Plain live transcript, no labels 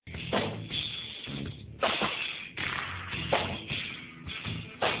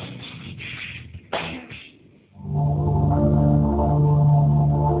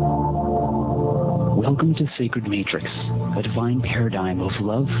Sacred Matrix, a divine paradigm of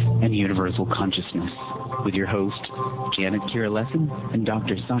love and universal consciousness, with your host, Janet Kira Lessin and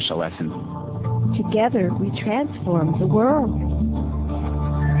Dr. Sasha Lessin. Together, we transform the world.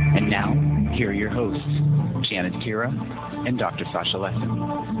 And now, here are your hosts, Janet Kira and Dr. Sasha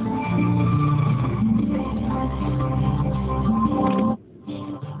Lessin.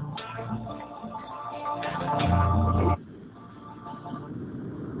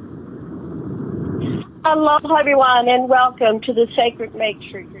 Hello, everyone, and welcome to the Sacred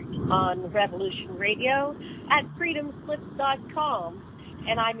Matrix on Revolution Radio at freedomslips.com.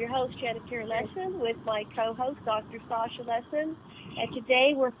 And I'm your host, Janet Kira Lessin, with my co-host, Dr. Sasha Lessin. And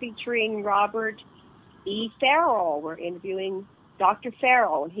today we're featuring Robert E. Farrell. We're interviewing Dr.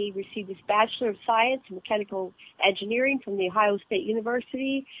 Farrell, and he received his Bachelor of Science in Mechanical Engineering from the Ohio State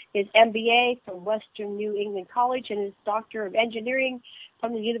University, his MBA from Western New England College, and his Doctor of Engineering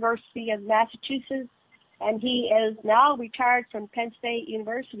from the University of Massachusetts. And he is now retired from Penn State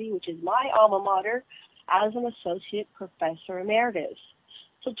University, which is my alma mater, as an associate professor emeritus.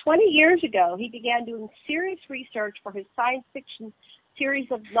 So 20 years ago, he began doing serious research for his science fiction series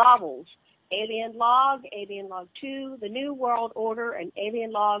of novels, Alien Log 2, The New World Order, and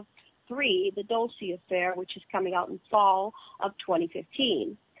Alien Log 3, The Dulce Affair, which is coming out in fall of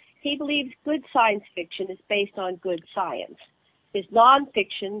 2015. He believes good science fiction is based on good science. His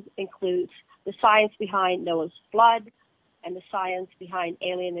nonfiction includes the science behind Noah's flood, and the science behind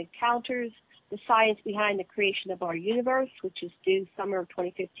alien encounters, the science behind the creation of our universe, which is due summer of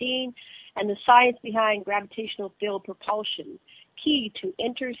 2015, and the science behind gravitational field propulsion, key to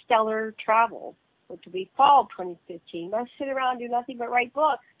interstellar travel, which will be fall 2015. Let's sit around and do nothing but write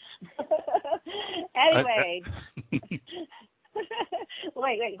books. Anyway.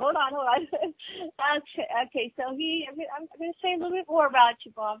 Wait, hold on. Okay, so I'm going to say a little bit more about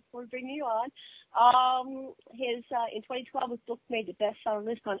you, Bob, before we bring you on. In 2012, his book made the bestseller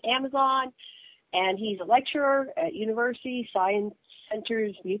list on Amazon, and he's a lecturer at universities, science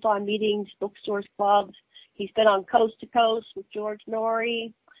centers, MUFON meetings, bookstores, clubs. He's been on Coast to Coast with George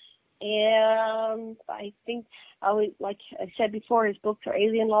Norrie, and I think, like I said before, his books are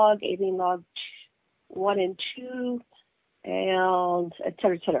Alien Log 1 and 2, and et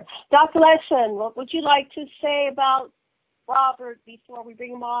cetera, et cetera. Dr. Lessin, what would you like to say about Robert before we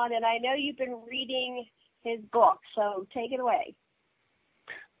bring him on? And I know you've been reading his book, so take it away.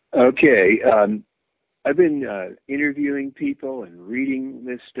 Okay. I've been interviewing people and reading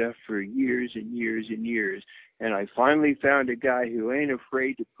this stuff for years and years and years, and I finally found a guy who ain't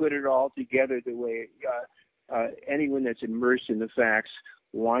afraid to put it all together the way anyone that's immersed in the facts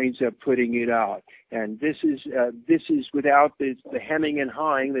winds up putting it out. And this is without the hemming and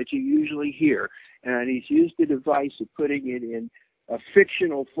hawing that you usually hear. And he's used the device of putting it in a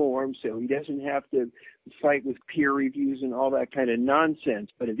fictional form so he doesn't have to fight with peer reviews and all that kind of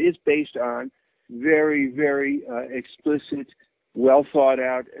nonsense. But it is based on very, very explicit, well thought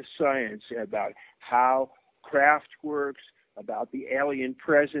out science about how craft works, about the alien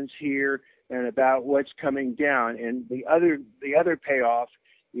presence here, and about what's coming down. And the other payoff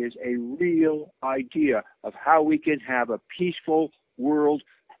is a real idea of how we can have a peaceful world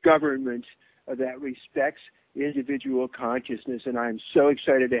government that respects individual consciousness. And I'm so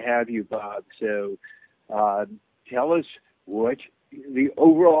excited to have you, Bob. So tell us what the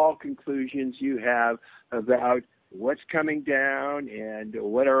overall conclusions you have about what's coming down and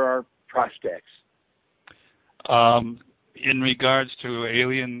what are our prospects. In regards to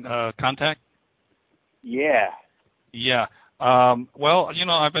alien contact? Yeah. Well,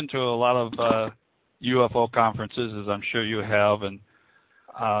 I've been to a lot of UFO conferences, as I'm sure you have, and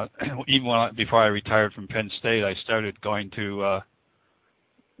even before I retired from Penn State, I started going to.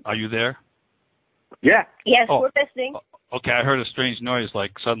 Are you there? Yeah. Yes, we're listening. Okay, I heard a strange noise,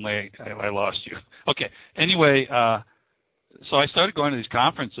 like suddenly I lost you. Okay. Anyway, so I started going to these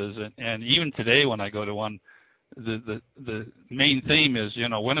conferences, and even today when I go to one, the main theme is,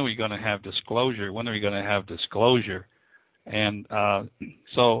 when are we going to have disclosure? When are we going to have disclosure? And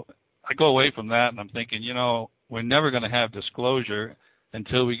so I go away from that, and I'm thinking, we're never going to have disclosure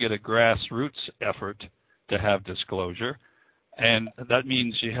until we get a grassroots effort to have disclosure. And that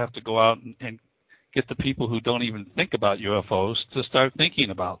means you have to go out and get the people who don't even think about UFOs to start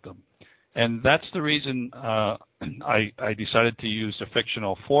thinking about them. And that's the reason I decided to use a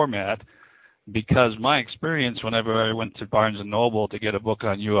fictional format, because my experience whenever I went to Barnes & Noble to get a book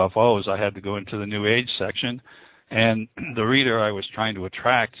on UFOs, I had to go into the New Age section, and the reader I was trying to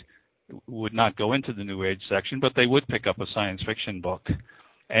attract would not go into the New Age section, but they would pick up a science fiction book.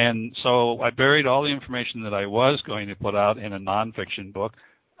 And so I buried all the information that I was going to put out in a nonfiction book.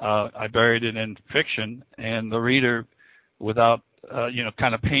 I buried it in fiction, and the reader, without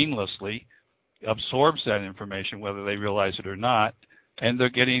kind of painlessly, absorbs that information, whether they realize it or not, and they're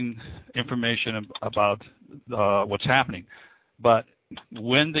getting information about what's happening. But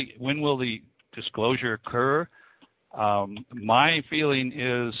when will the disclosure occur? My feeling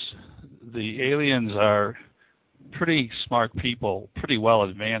is the aliens are pretty smart people, pretty well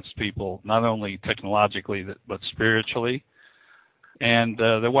advanced people, not only technologically but spiritually. And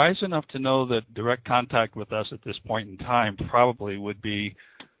they're wise enough to know that direct contact with us at this point in time probably would be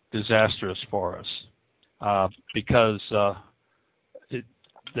disastrous for us, because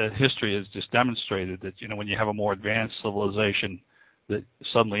the history has just demonstrated that when you have a more advanced civilization that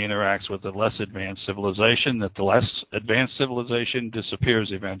suddenly interacts with a less advanced civilization, that the less advanced civilization disappears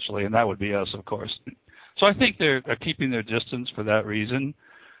eventually, and that would be us, of course. So I think they're keeping their distance for that reason.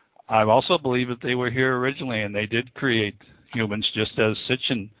 I also believe that they were here originally, and they did create humans, just as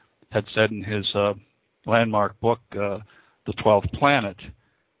Sitchin had said in his landmark book, The 12th Planet.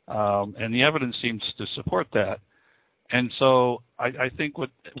 And the evidence seems to support that. And so I think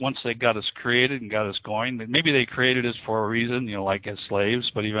once they got us created and got us going, maybe they created us for a reason, like as slaves,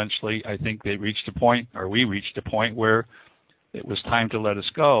 but eventually I think they reached a point, or we reached a point where it was time to let us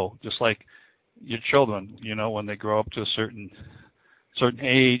go. Just like your children, when they grow up to a certain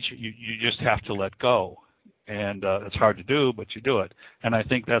age, you just have to let go. And it's hard to do, but you do it. And I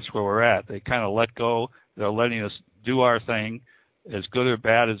think that's where we're at. They kind of let go. They're letting us do our thing, as good or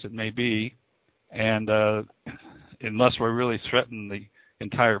bad as it may be. And unless we're really threatening the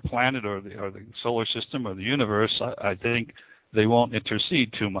entire planet or the solar system or the universe, I think they won't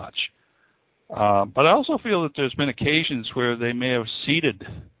intercede too much. But I also feel that there's been occasions where they may have ceded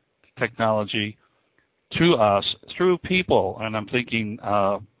technology to us through people. And I'm thinking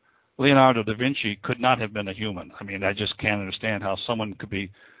Leonardo da Vinci could not have been a human. I mean, I just can't understand how someone could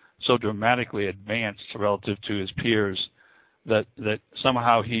be so dramatically advanced relative to his peers that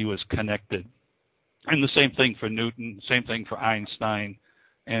somehow he was connected. And the same thing for Newton, same thing for Einstein,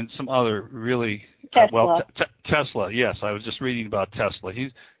 and some other really Tesla. Tesla. Yes, I was just reading about Tesla.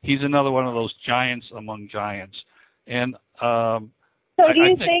 He's another one of those giants among giants. And so do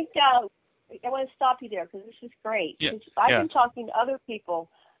you think? I want to stop you there because this is great. Yeah, I've been talking to other people,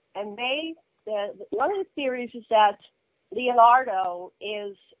 and one of the theories is that Leonardo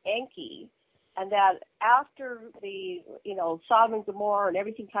is Enki, and that after the Sodom and Gomorrah and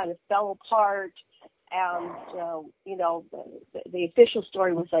everything kind of fell apart, and the official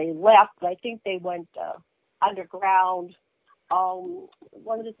story was they left, but I think they went underground.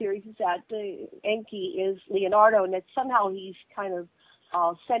 One of the theories is that Enki is Leonardo, and that somehow he's kind of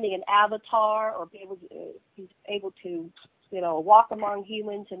sending an avatar, or he's able to walk among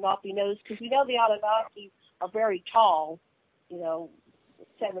humans and not be noticed, because we know the Anunnaki are very tall, 7,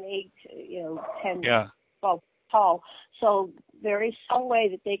 8, 10, 12 tall. So there is some way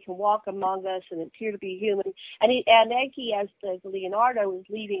that they can walk among us and appear to be human. And Enki, as Leonardo, is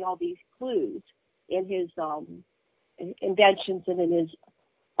leaving all these clues in his inventions and in his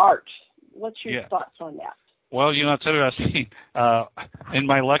art. What's your thoughts on that? Well, it's interesting. In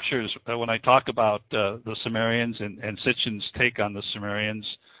my lectures, when I talk about the Sumerians and Sitchin's take on the Sumerians,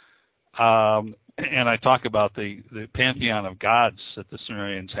 and I talk about the pantheon of gods that the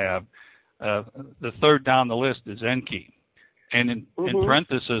Sumerians have, the third down the list is Enki. And in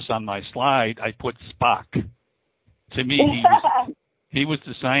parenthesis on my slide, I put Spock. To me, he was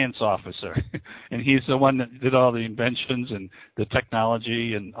the science officer, and he's the one that did all the inventions and the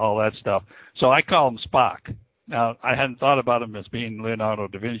technology and all that stuff. So I call him Spock. Now, I hadn't thought about him as being Leonardo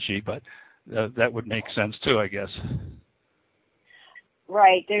da Vinci, but that would make sense too, I guess.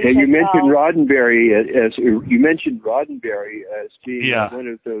 Right. And you mentioned Roddenberry as being one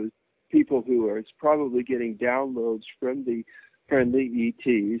of those people who are probably getting downloads from the friendly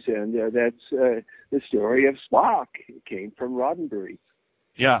ETs, and that's the story of Spock. It came from Roddenberry.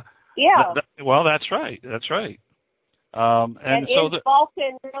 Yeah. Well, that's right. That's right. And so is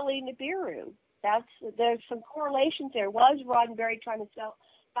Vulcan really Nibiru? There's some correlations there. Was Roddenberry trying to tell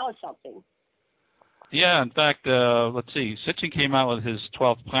us something? Yeah, in fact, let's see. Sitchin came out with his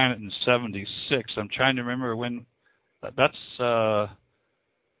 12th Planet in '76. I'm trying to remember when. That's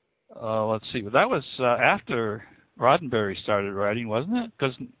let's see. That was after Roddenberry started writing, wasn't it?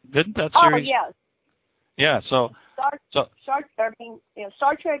 Because didn't that series? Oh, yes. Yeah. Star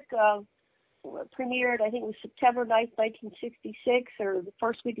Trek premiered, I think it was September 9th, 1966, or the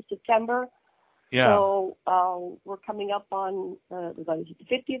first week of September. Yeah. So we're coming up on the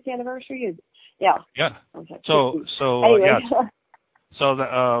 50th anniversary. Yeah. Yeah. Okay. So anyway. yeah. So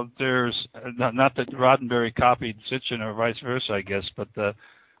there's not that Roddenberry copied Sitchin or vice versa, I guess, but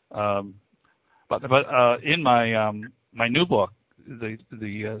But in my my new book,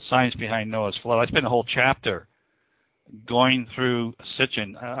 the Science Behind Noah's Flood, I spent a whole chapter going through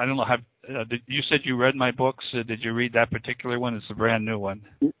Sitchin. I don't know how. You said you read my books. Did you read that particular one? It's a brand new one.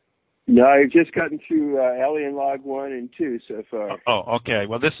 No, I've just gotten through Alien Log 1 and 2 so far. Oh, okay.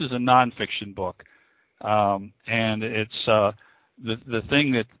 Well, this is a nonfiction book, and it's the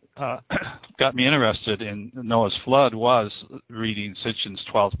thing that got me interested in Noah's Flood was reading Sitchin's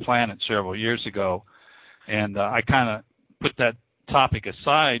 12th Planet several years ago, and I kind of put that topic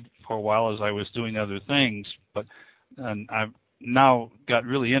aside for a while as I was doing other things, and I've now got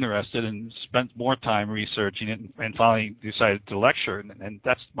really interested and spent more time researching it, and finally decided to lecture. And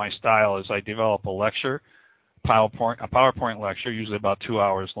that's my style: is I develop a lecture, a PowerPoint lecture, usually about 2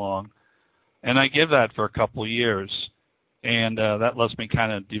 hours long, and I give that for a couple of years, and that lets me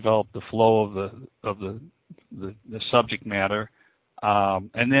kind of develop the flow of the subject matter,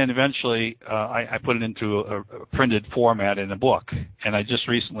 and then eventually I put it into a printed format in a book. And I just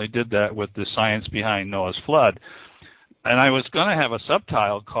recently did that with the Science Behind Noah's Flood. And I was going to have a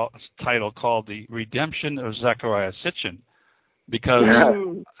subtitle called The Redemption of Zecharia Sitchin, because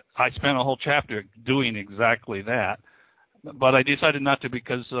I spent a whole chapter doing exactly that. But I decided not to,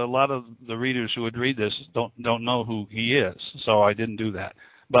 because a lot of the readers who would read this don't know who he is, so I didn't do that.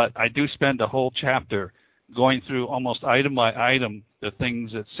 But I do spend a whole chapter going through almost item by item the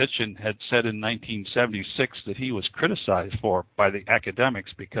things that Sitchin had said in 1976 that he was criticized for by the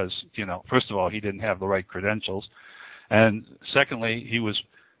academics, because, first of all, he didn't have the right credentials. And secondly, he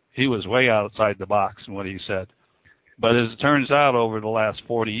was way outside the box in what he said. But as it turns out, over the last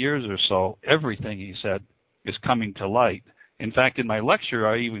 40 years or so, everything he said is coming to light. In fact, in my lecture,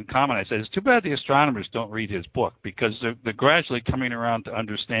 I even commented, I said, it's too bad the astronomers don't read his book, because they're gradually coming around to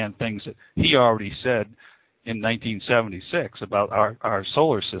understand things that he already said in 1976 about our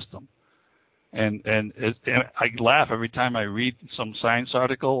solar system. And I laugh every time I read some science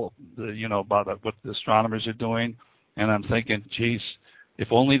article, about what the astronomers are doing. And I'm thinking, geez, if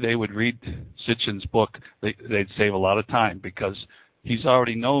only they would read Sitchin's book, they'd save a lot of time, because he's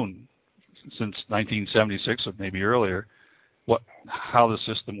already known since 1976 or maybe earlier how the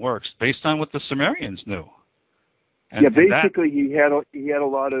system works, based on what the Sumerians knew. And basically he had a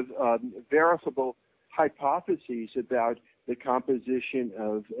lot of verifiable hypotheses about the composition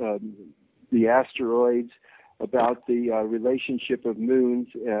of the asteroids, about the relationship of moons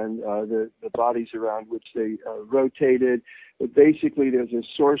and the bodies around which they rotated. But basically, there's a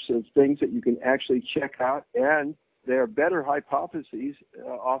source of things that you can actually check out, and they're better hypotheses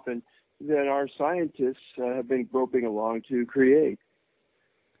often than our scientists have been groping along to create.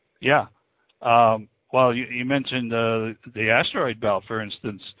 Yeah. Well, you mentioned the asteroid belt, for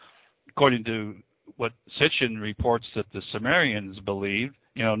instance. According to what Sitchin reports that the Sumerians believed,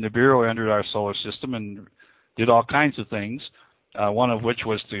 Nibiru entered our solar system and did all kinds of things, one of which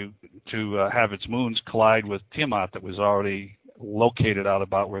was to have its moons collide with Tiamat, that was already located out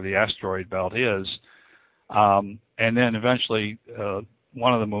about where the asteroid belt is. And then eventually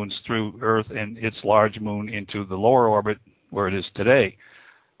one of the moons threw Earth and its large moon into the lower orbit where it is today.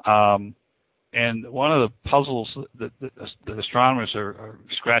 And one of the puzzles that the astronomers are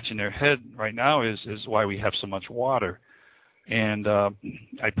scratching their head right now is why we have so much water. And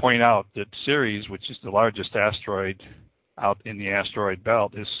I point out that Ceres, which is the largest asteroid out in the asteroid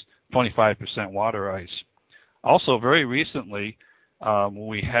belt, is 25% water ice. Also, very recently,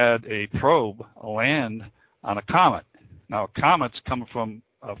 we had a probe land on a comet. Now, comets come from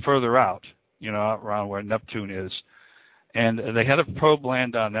further out, around where Neptune is. And they had a probe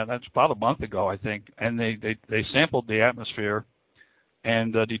land on that. That's about a month ago, I think. And they sampled the atmosphere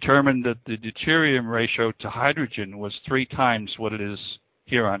and determined that the deuterium ratio to hydrogen was 3 times what it is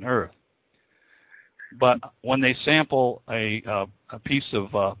here on Earth. But when they sample a piece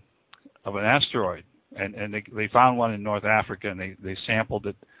of an asteroid, and they found one in North Africa, and they sampled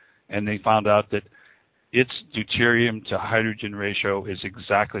it, and they found out that its deuterium to hydrogen ratio is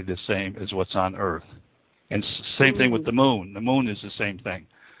exactly the same as what's on Earth. And same thing with the moon. The moon is the same thing.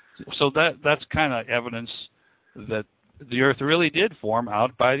 So that's kind of evidence that the Earth really did form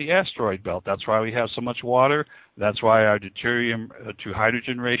out by the asteroid belt. That's why we have so much water. That's why our deuterium to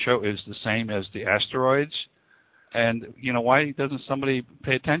hydrogen ratio is the same as the asteroids. And, why doesn't somebody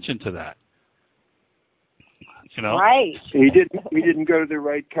pay attention to that? Right. He didn't go to the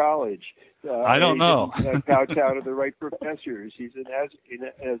right college. I don't know. He didn't couch out of the right professors. He's an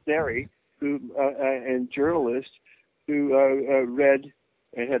Azeri and journalist who read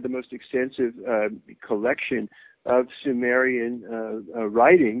and had the most extensive collection of Sumerian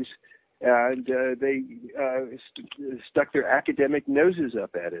writings, and they stuck their academic noses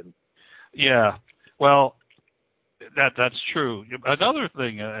up at him. Yeah, well, that's true. Another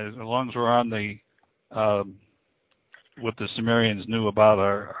thing, as long as we're on the what the Sumerians knew about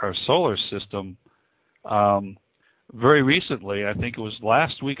our solar system, very recently, I think it was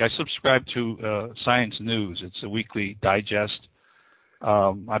last week, I subscribed to Science News. It's a weekly digest.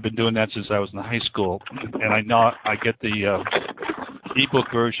 I've been doing that since I was in high school, and I get the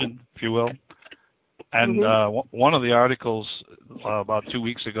ebook version, if you will. And one of the articles about 2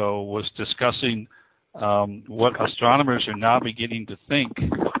 weeks ago was discussing what astronomers are now beginning to think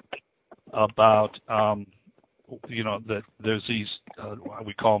about, that there's these,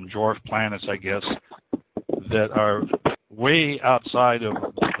 we call them dwarf planets, I guess, that are way outside of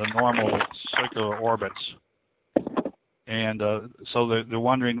the normal circular orbits. And so they're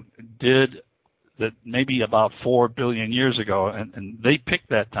wondering, that maybe about 4 billion years ago, and they picked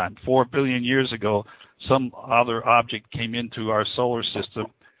that time, 4 billion years ago, some other object came into our solar system,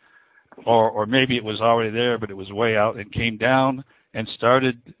 or maybe it was already there, but it was way out, and came down and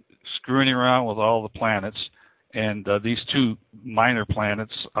started screwing around with all the planets. And these two minor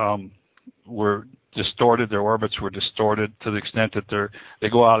planets were distorted, their orbits were distorted to the extent that they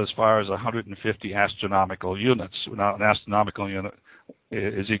go out as far as 150 astronomical units. Now, an astronomical unit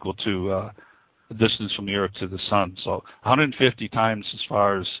is equal to the distance from the Earth to the Sun. So 150 times as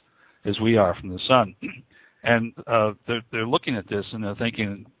far as we are from the Sun. And they're looking at this and they're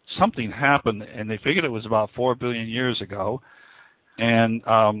thinking something happened, and they figured it was about 4 billion years ago. And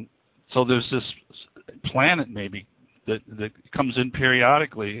so there's this planet maybe that comes in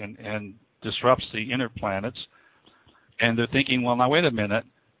periodically and disrupts the inner planets. And they're thinking, well, now wait a minute,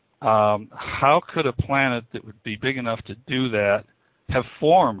 how could a planet that would be big enough to do that have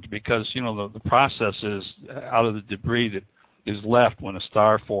formed? Because, the process is out of the debris that is left when a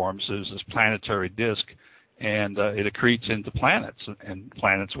star forms, there's this planetary disk, and it accretes into planets, and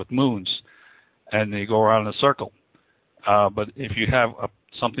planets with moons, and they go around in a circle. But if you have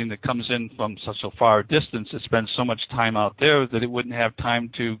something that comes in from such a far distance, it spends so much time out there that it wouldn't have time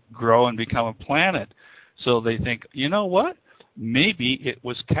to grow and become a planet. So they think, you know what? Maybe it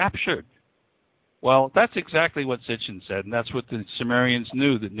was captured. Well, that's exactly what Sitchin said, and that's what the Sumerians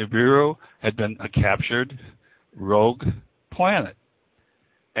knew, that Nibiru had been a captured rogue planet.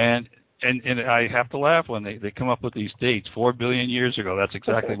 And I have to laugh when they come up with these dates, 4 billion years ago. That's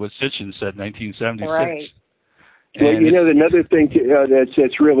exactly what Sitchin said, 1976. Right. Well, another thing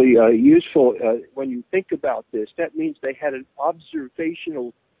that's really useful when you think about this, that means they had an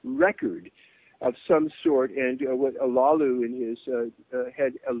observational record of some sort. And what Alalu in his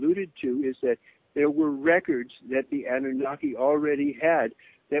had alluded to is that there were records that the Anunnaki already had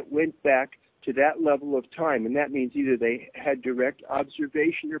that went back to that level of time. And that means either they had direct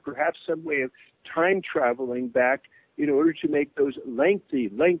observation or perhaps some way of time traveling back in order to make those lengthy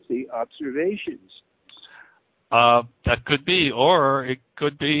observations. That could be, or it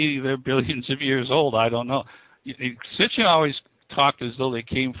could be they're billions of years old. I don't know. Sitchin always talked as though they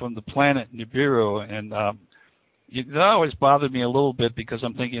came from the planet Nibiru, and that always bothered me a little bit because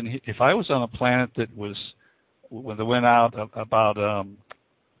I'm thinking, if I was on a planet that went out about,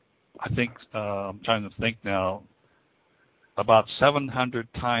 I think, I'm trying to think now, about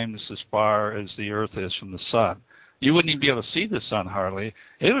 700 times as far as the Earth is from the Sun, you wouldn't even be able to see the Sun hardly.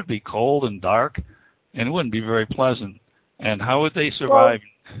 It would be cold and dark, and it wouldn't be very pleasant. And how would they survive?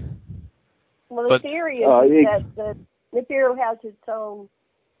 Well, the theory is that Nibiru has its own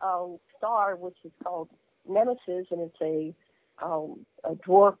star, which is called Nemesis, and it's a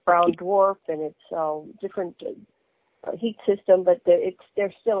brown dwarf, and it's different heat system, but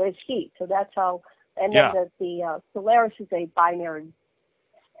there still is heat. So that's how. And then the Solaris is a binary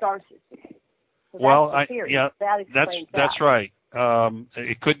star system. So that's the theory. That's right.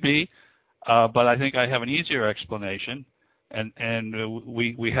 It could be. But I think I have an easier explanation, and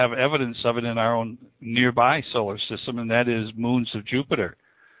we have evidence of it in our own nearby solar system, and that is moons of Jupiter.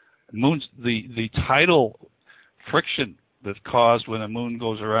 Moons, the tidal friction that's caused when a moon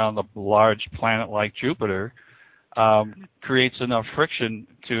goes around a large planet like Jupiter creates enough friction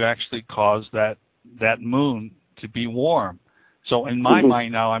to actually cause that moon to be warm. So in my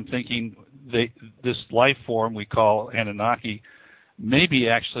mind now, I'm thinking this life form we call Anunnaki maybe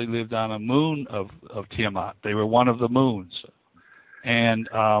actually lived on a moon of Tiamat. They were one of the moons, and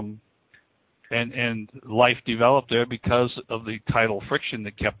life developed there because of the tidal friction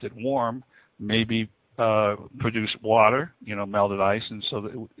that kept it warm. Maybe produced water, melted ice, and so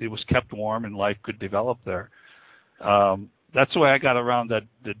that it was kept warm, and life could develop there. That's the way I got around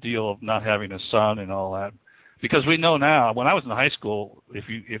the deal of not having a sun and all that. Because we know now, when I was in high school,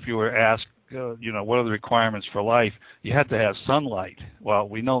 if you were asked, what are the requirements for life, you had to have sunlight. Well,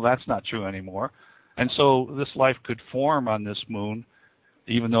 we know that's not true anymore. And so this life could form on this moon,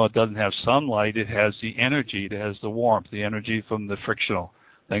 even though it doesn't have sunlight, it has the energy, it has the warmth, the energy from the frictional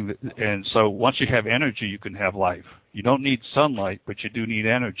thing. And so once you have energy, you can have life. You don't need sunlight, but you do need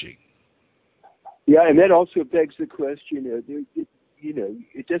energy. Yeah, and that also begs the question,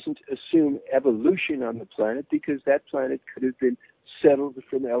 it doesn't assume evolution on the planet because that planet could have been settled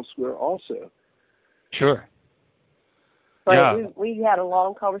from elsewhere also. Sure. But yeah. we had a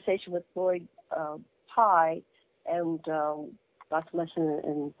long conversation with Lloyd Pye, and Dr. Lesson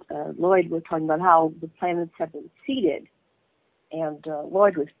and Lloyd were talking about how the planets have been seeded, and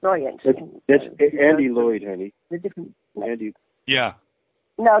Lloyd was brilliant. That's Andy Lloyd, honey. The different Andy. Yeah.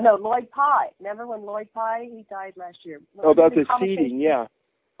 No, Lloyd Pye. Remember when Lloyd Pye, he died last year. About the seeding, yeah.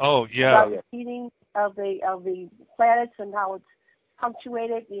 Oh, yeah. About the seeding of the planets and how it's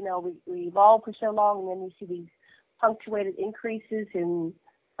punctuated. We evolved for so long, and then you see these punctuated increases in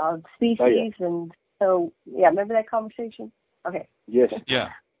species, and so remember that conversation? Okay. Yes. Yeah.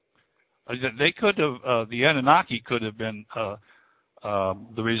 They could have. The Anunnaki could have been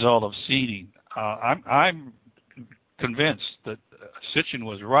the result of seeding. I'm convinced that Sitchin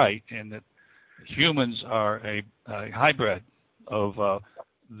was right, and that humans are a hybrid of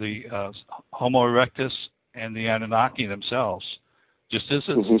the Homo erectus and the Anunnaki themselves, just as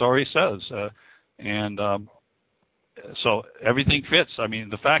the story says. So everything fits. I mean,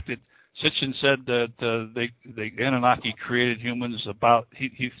 the fact that Sitchin said that the Anunnaki created humans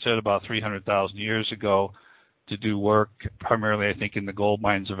he said about 300,000 years ago to do work, primarily I think in the gold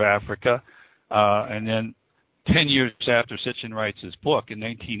mines of Africa, and then 10 years after Sitchin writes his book, in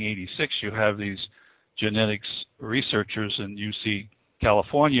 1986, you have these genetics researchers in UC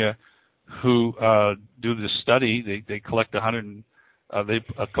California who do this study. They collect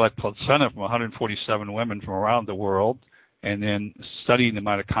collect placenta from 147 women from around the world, and then studying the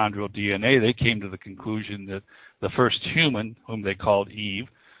mitochondrial DNA, they came to the conclusion that the first human, whom they called Eve,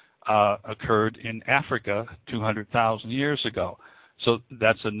 occurred in Africa 200,000 years ago. So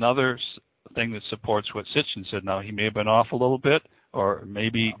that's another thing that supports what Sitchin said. Now, he may have been off a little bit, or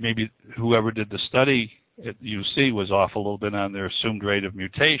maybe whoever did the study at UC was off a little bit on their assumed rate of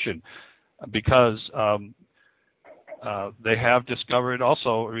mutation, because they have discovered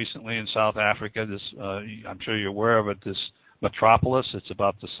also recently in South Africa this, I'm sure you're aware of it, this metropolis. It's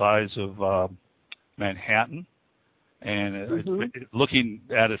about the size of Manhattan. And looking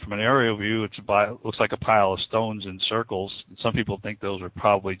at it from an aerial view, it looks like a pile of stones in circles. Some people think those are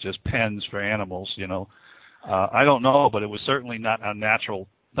probably just pens for animals, I don't know, but it was certainly not a natural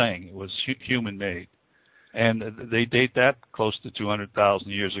thing. It was human-made. And they date that close to 200,000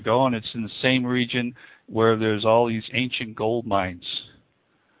 years ago, and it's in the same region where there's all these ancient gold mines.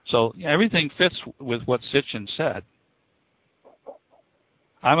 So everything fits with what Sitchin said.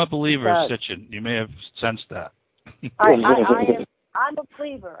 I'm a believer of Sitchin. You may have sensed that. I'm a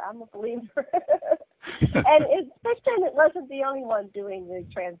believer. And Sitchin wasn't the only one doing the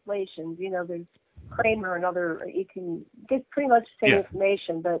translations. There's Kramer and other. You can get pretty much the same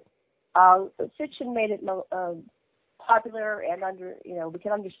information, but Sitchin made it popular and we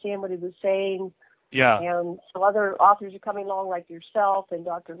can understand what he was saying. Yeah. And so other authors are coming along, like yourself and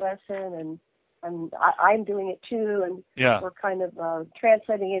Dr. Lesson, and I'm doing it too, and we're kind of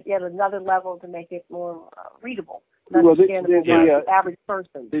translating it at another level to make it more readable, understandable by the average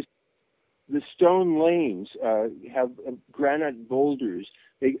person. The stone lanes have granite boulders.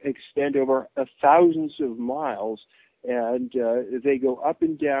 They extend over thousands of miles, and they go up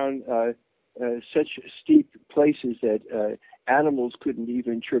and down such steep places that animals couldn't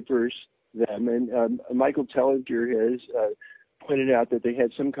even traverse them. And Michael Tellinger has pointed out that they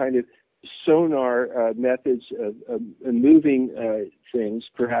had some kind of sonar methods of moving things,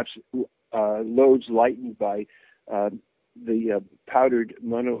 perhaps loads lightened by the powdered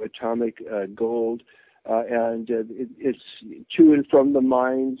monoatomic gold, and it's to and from the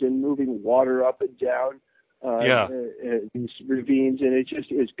mines and moving water up and down these ravines, and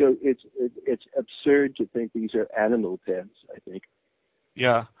it's absurd to think these are animal pens, I think.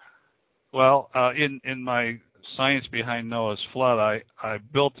 Yeah. Well, in my science behind Noah's flood, I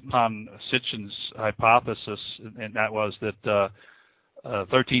built upon Sitchin's hypothesis, and that was that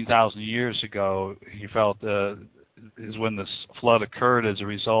 13,000 years ago, he felt is when this flood occurred as a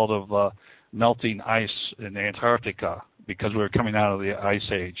result of melting ice in Antarctica, because we were coming out of the ice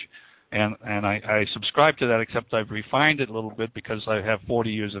age. And I subscribe to that, except I've refined it a little bit because I have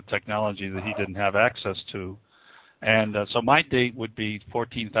 40 years of technology that he didn't have access to. And so my date would be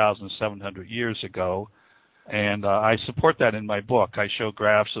 14,700 years ago. And I support that in my book. I show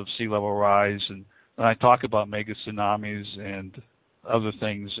graphs of sea level rise, and I talk about mega tsunamis and other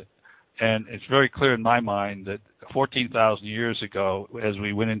things. And it's very clear in my mind that 14,000 years ago, as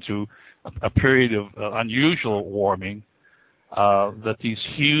we went into a period of unusual warming, that these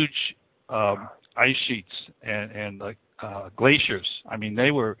huge ice sheets and glaciers, I mean,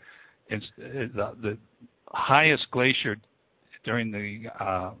 they were the highest glacier during the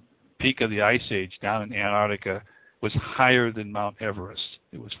peak of the Ice Age down in Antarctica was higher than Mount Everest.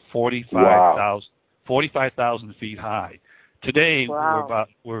 It was 45,000 feet high. Today,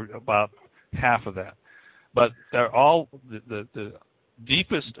 we're about half of that. But they're all the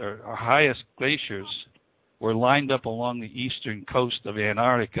deepest or highest glaciers were lined up along the eastern coast of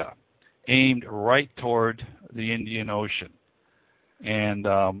Antarctica, aimed right toward the Indian Ocean. And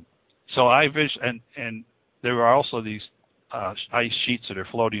so and there were also these ice sheets that are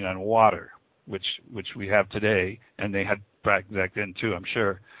floating on water, which we have today, and they had back then too, I'm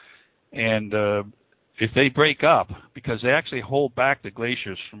sure. And if they break up, because they actually hold back the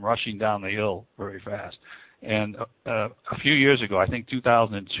glaciers from rushing down the hill very fast. And a few years ago, I think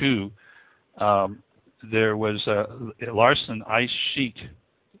 2002, there was a Larsen ice sheet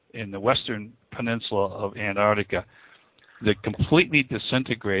in the western peninsula of Antarctica that completely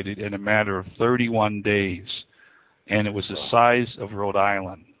disintegrated in a matter of 31 days. And it was the size of Rhode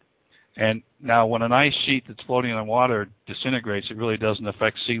Island. And now when an ice sheet that's floating on water disintegrates, it really doesn't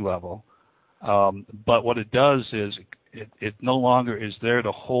affect sea level. But what it does is it no longer is there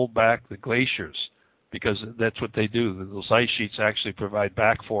to hold back the glaciers, because that's what they do. Those ice sheets actually provide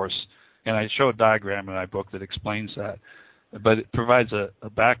back force. And I show a diagram in my book that explains that. But it provides a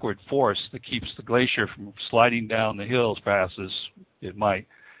backward force that keeps the glacier from sliding down the hill as fast as it might.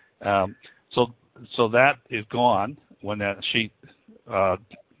 So that is gone when that sheet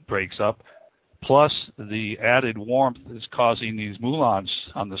breaks up. Plus, the added warmth is causing these moulins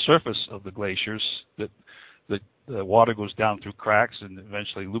on the surface of the glaciers that the water goes down through cracks and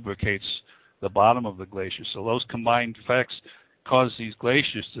eventually lubricates the bottom of the glacier. So those combined effects cause these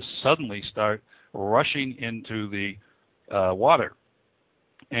glaciers to suddenly start rushing into the water.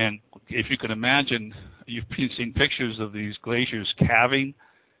 And if you can imagine, you've seen pictures of these glaciers calving,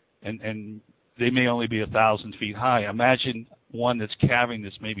 and they may only be 1,000 feet high. Imagine one that's calving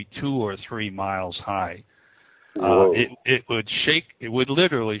that's maybe 2 or 3 miles high. It would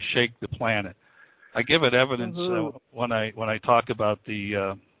literally shake the planet. I give it evidence when I talk about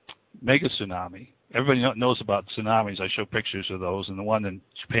the mega tsunami. Everybody knows about tsunamis. I show pictures of those, and the one in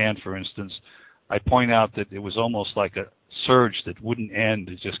Japan, for instance, I point out that it was almost like a surge that wouldn't end.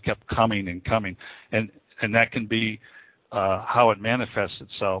 It just kept coming and coming, and that can be how it manifests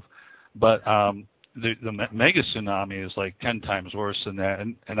itself. But the mega tsunami is like 10 times worse than that.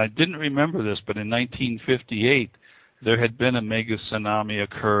 And I didn't remember this, but in 1958, there had been a mega tsunami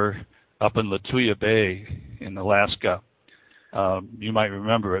occur up in Lituya Bay in Alaska. You might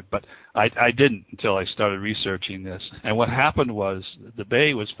remember it, but I didn't until I started researching this. And what happened was the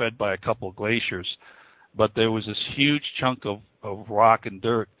bay was fed by a couple of glaciers, but there was this huge chunk of rock and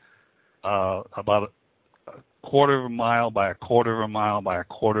dirt about a quarter of a mile by a quarter of a mile by a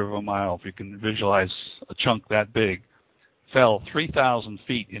quarter of a mile, if you can visualize a chunk that big, fell 3,000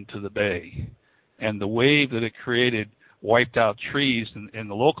 feet into the bay. And the wave that it created wiped out trees in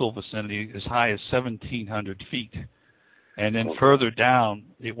the local vicinity as high as 1,700 feet. And then further down,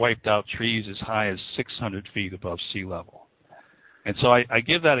 it wiped out trees as high as 600 feet above sea level. And so I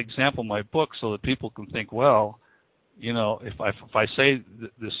give that example in my book so that people can think, well, you know, if I say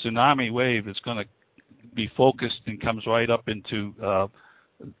the tsunami wave is going to be focused and comes right up into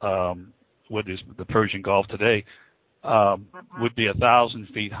what is the Persian Gulf today, would be 1,000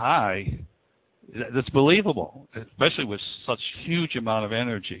 feet high, that's believable, especially with such huge amount of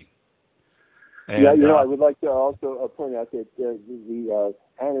energy. And, yeah, you know, I would like to also point out that the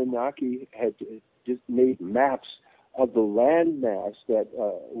Anunnaki had just made maps of the landmass that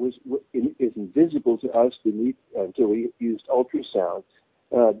is invisible to us beneath until we used ultrasound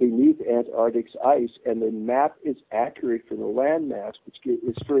beneath Antarctic's ice, and the map is accurate for the landmass, which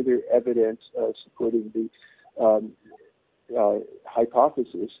is further evidence supporting the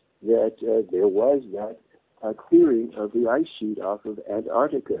hypothesis that there was that clearing of the ice sheet off of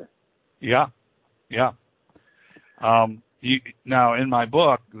Antarctica. Yeah. Yeah. Now, in my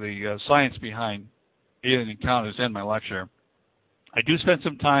book, the science behind alien encounters, in my lecture, I do spend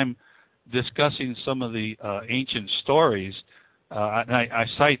some time discussing some of the ancient stories, and I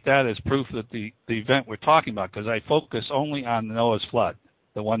cite that as proof that the event we're talking about, because I focus only on Noah's flood,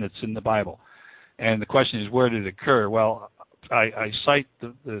 the one that's in the Bible. And the question is, where did it occur? Well, I cite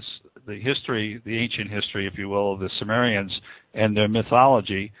the history, the ancient history, if you will, of the Sumerians and their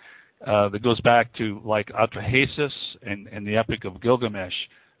mythology that goes back to like Atrahasis and the Epic of Gilgamesh.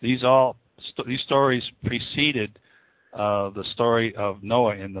 These stories preceded the story of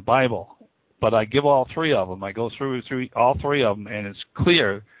Noah in the Bible. But I give all three of them. I go through all three of them, and it's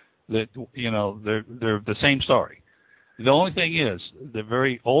clear that they're the same story. The only thing is, the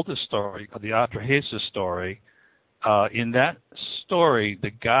very oldest story, the Atrahasis story, in that story, the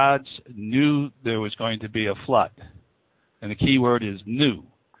gods knew there was going to be a flood, and the key word is knew.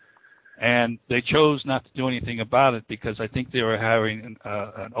 And they chose not to do anything about it because I think they were having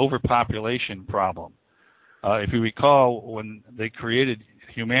an overpopulation problem. If you recall, when they created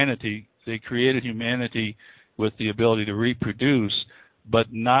humanity with the ability to reproduce,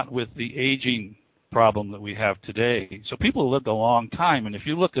 but not with the aging problem that we have today. So people lived a long time, and if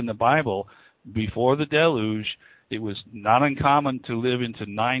you look in the Bible, before the deluge, it was not uncommon to live into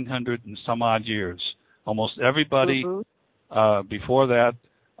 900 and some odd years. Almost everybody before that,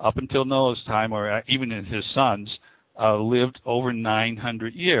 up until Noah's time, or even in his sons, lived over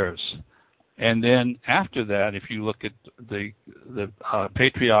 900 years. And then after that, if you look at the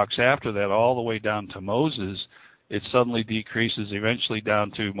patriarchs after that, all the way down to Moses, it suddenly decreases eventually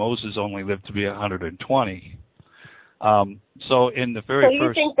down to Moses only lived to be 120. So in the very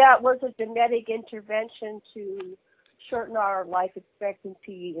first... So you think that was a genetic intervention to shorten our life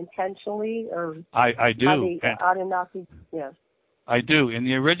expectancy intentionally? Or I do. Yes. I do. In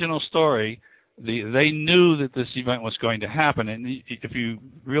the original story, they knew that this event was going to happen, and if you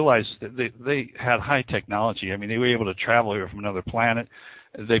realize that they had high technology, I mean, they were able to travel here from another planet.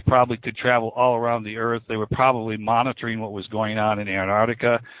 They probably could travel all around the Earth. They were probably monitoring what was going on in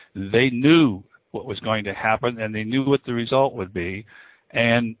Antarctica. They knew what was going to happen, and they knew what the result would be,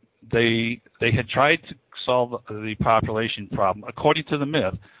 and they had tried to solve the population problem, according to the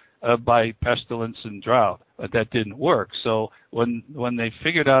myth, by pestilence and drought. But that didn't work. So when they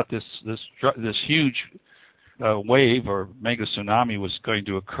figured out this huge wave or mega tsunami was going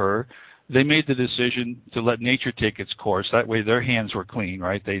to occur, they made the decision to let nature take its course. That way their hands were clean,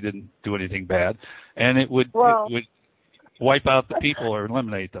 right? They didn't do anything bad. And it would wipe out the people or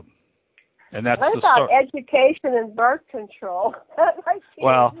eliminate them. And that's what about education and birth control?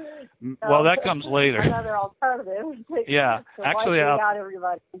 Well, that comes later. Another alternative. Yeah, so actually,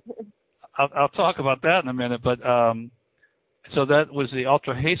 I'll talk about that in a minute. But so that was the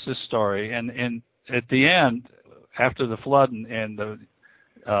Atrahasis story, and at the end, after the flood and the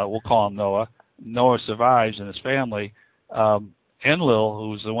we'll call him Noah. Noah survives and his family. Enlil, who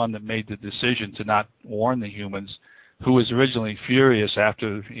was the one that made the decision to not warn the humans, who was originally furious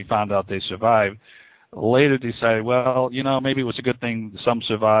after he found out they survived, later decided, well, maybe it was a good thing some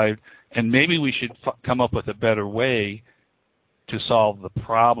survived, and maybe we should come up with a better way to solve the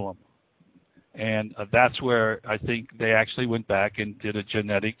problem. And that's where I think they actually went back and did a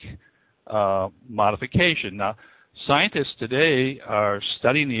genetic modification. Now, scientists today are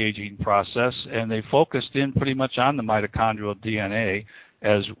studying the aging process, and they focused in pretty much on the mitochondrial DNA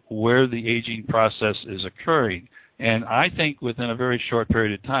as where the aging process is occurring. And I think within a very short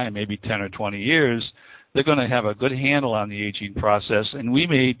period of time, maybe 10 or 20 years, they're going to have a good handle on the aging process, and we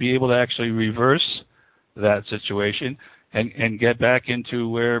may be able to actually reverse that situation and get back into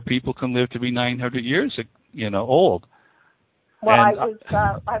where people can live to be 900 years, old. Well,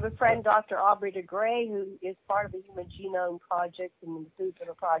 I have a friend, Dr. Aubrey de Grey, who is part of the Human Genome Project and the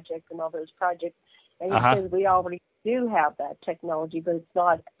Methuselah Project and all those projects, and he says we already do have that technology, but it's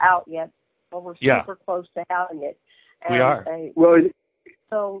not out yet. Well, we're super close to having it. And, we are.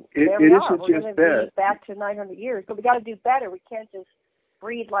 So it there we are. isn't We're just going to that. be back to 900 years. But we got to do better. We can't just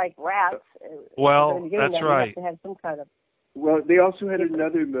breed like rats. Well, that's right. We have to have some kind of... Well, they also had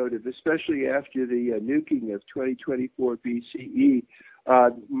another motive, especially after the nuking of 2024 BCE.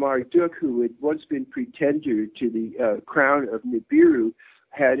 Marduk, who had once been pretender to the crown of Nibiru,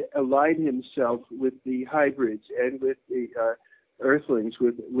 had aligned himself with the hybrids and with the Earthlings,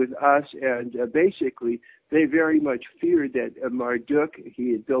 with us, and basically they very much feared that Marduk,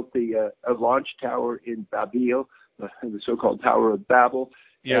 he had built a launch tower in Babel, the so-called Tower of Babel,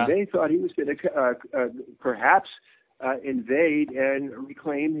 and they thought he was going to perhaps invade and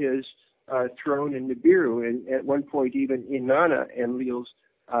reclaim his throne in Nibiru. And at one point, even Inanna, Enlil's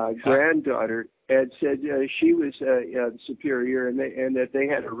granddaughter, had said she was superior and that they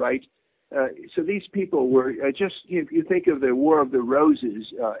had a right. So these people were just, if you think of the War of the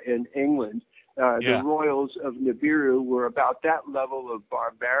Roses in England, the royals of Nibiru were about that level of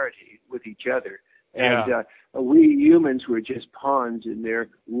barbarity with each other. And we humans were just pawns in their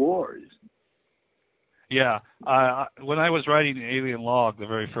wars. Yeah. When I was writing Alien Log, the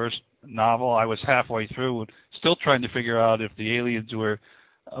very first novel. I was halfway through, still trying to figure out if the aliens were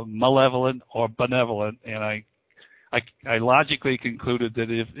malevolent or benevolent, and I logically concluded that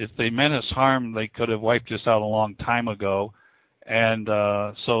if they meant us harm, they could have wiped us out a long time ago, and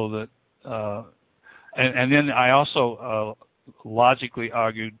and then I also logically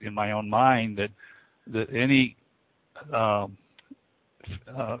argued in my own mind that any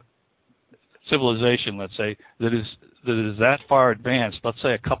civilization, let's say, that is that far advanced, let's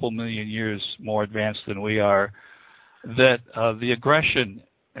say a couple million years more advanced than we are, that the aggression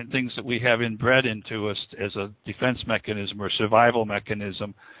and things that we have inbred into us as a defense mechanism or survival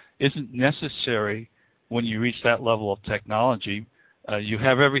mechanism isn't necessary when you reach that level of technology. You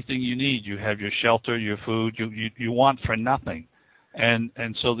have everything you need. You have your shelter, your food. You want for nothing, and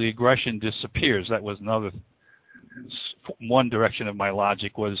so the aggression disappears. That was one direction of my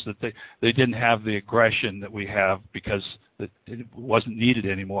logic, was that they didn't have the aggression that we have because it wasn't needed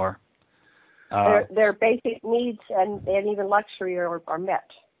anymore. Their basic needs and even luxury are met.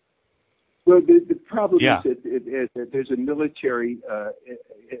 Well, the problem is that there's a military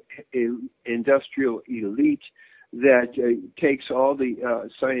industrial elite that takes all the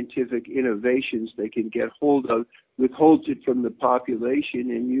scientific innovations they can get hold of, withholds it from the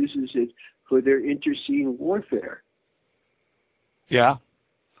population, and uses it for their interscene warfare. Yeah.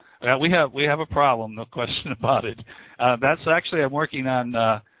 We have a problem, no question about it. That's actually, I'm working on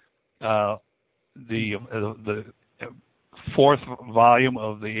the fourth volume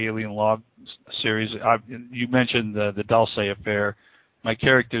of the Alien Log series. You mentioned the Dulce affair. My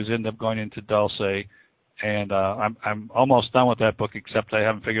characters end up going into Dulce, and I'm almost done with that book, except I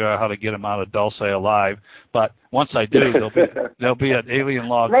haven't figured out how to get them out of Dulce alive. But once I do, they'll be at Alien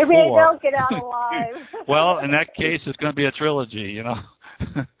Log 4. Maybe they don't get out alive. Well, in that case, it's going to be a trilogy, you know.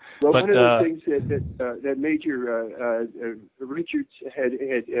 Well, one of the things that Major Richards had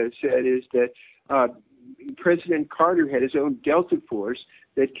said is that President Carter had his own Delta Force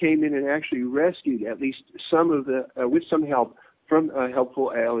that came in and actually rescued at least some of the, with some help from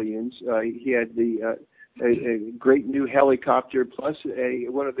helpful aliens. He had a great new helicopter plus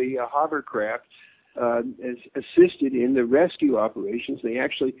one of the hovercraft assisted in the rescue operations. They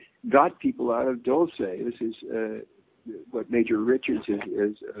actually got people out of Dulce. This is what Major Richards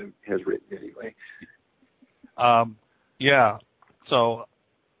has written anyway. Yeah. So,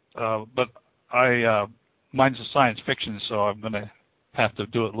 but mine's a science fiction, so I'm going to have to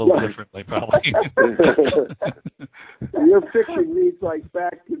do it a little differently, probably. Your fiction reads like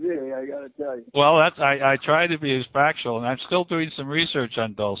fact to me, I got to tell you. Well, I try to be as factual, and I'm still doing some research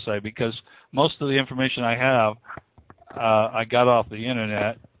on Dulce because most of the information I have, I got off the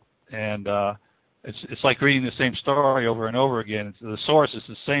internet, and it's like reading the same story over and over again. The source is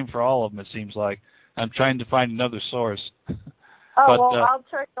the same for all of them, it seems like. I'm trying to find another source. I'll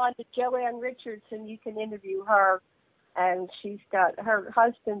turn on to Joanne Richardson. You can interview her. And she's got her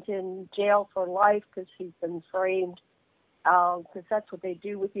husband's in jail for life because he's been framed. Because that's what they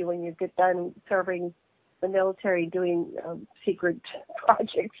do with you when you get done serving the military, doing secret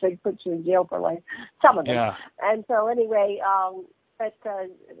projects. They put you in jail for life. Some of them. Yeah. And so anyway,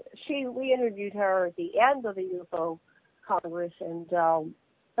 we interviewed her at the end of the UFO Congress, and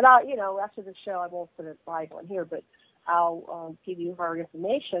but after the show, I won't put it live on here, but I'll give you her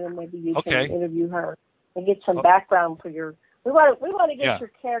information, and maybe you can interview her and get some background for your. We want to get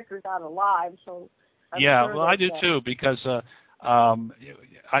your characters out alive, so. I do too, because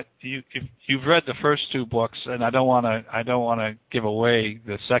you've read the first two books, and I don't want to give away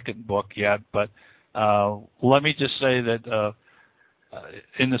the second book yet, but let me just say that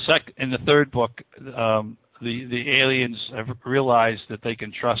in the third book, the aliens have realized that they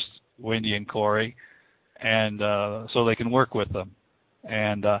can trust Wendy and Corey, and so they can work with them.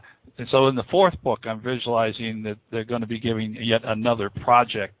 And so in the fourth book, I'm visualizing that they're going to be giving yet another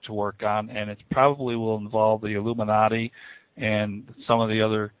project to work on, and it probably will involve the Illuminati and some of the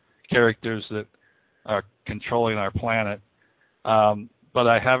other characters that are controlling our planet. But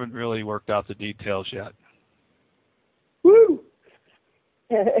I haven't really worked out the details yet. Woo!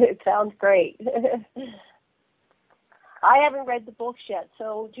 It sounds great. I haven't read the books yet,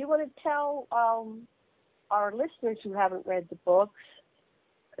 so do you want to tell our listeners who haven't read the books?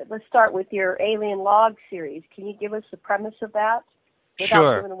 Let's start with your Alien Log series. Can you give us the premise of that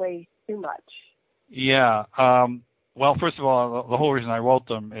without giving away too much? Yeah. Well, first of all, the whole reason I wrote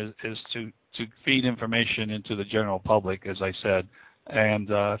them is to feed information into the general public, as I said,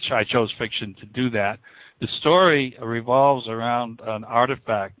 and I chose fiction to do that. The story revolves around an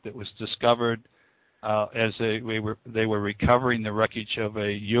artifact that was discovered as they were recovering the wreckage of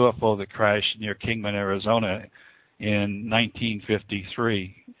a UFO that crashed near Kingman, Arizona, in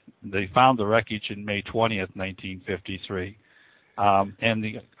 1953. They found the wreckage in May 20th, 1953. And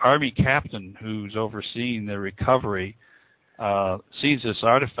the Army captain who's overseeing the recovery sees this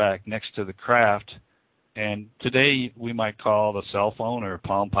artifact next to the craft, and today we might call it a cell phone or a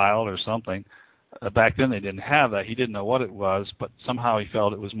Palm Pilot or something. Back then they didn't have that. He didn't know what it was, but somehow he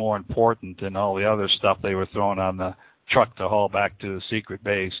felt it was more important than all the other stuff they were throwing on the truck to haul back to the secret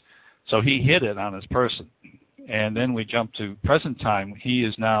base. So he hid it on his person. And then we jump to present time. He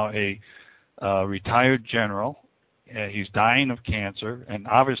is now a retired general. He's dying of cancer, and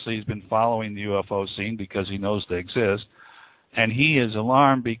obviously he's been following the UFO scene because he knows they exist. And he is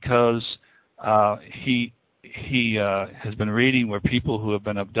alarmed because he has been reading where people who have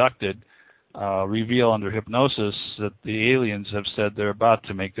been abducted reveal under hypnosis that the aliens have said they're about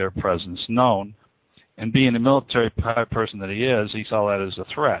to make their presence known. And being a military person that he is, he saw that as a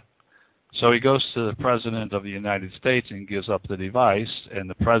threat. So he goes to the President of the United States and gives up the device, and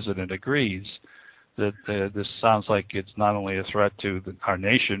the President agrees that this sounds like it's not only a threat to our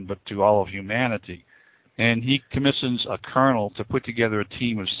nation, but to all of humanity. And he commissions a colonel to put together a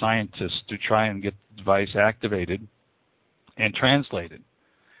team of scientists to try and get the device activated and translated.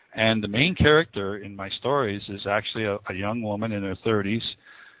 And the main character in my stories is actually a young woman in her 30s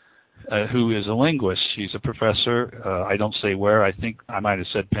who is a linguist. She's a professor. I don't say where. I think I might have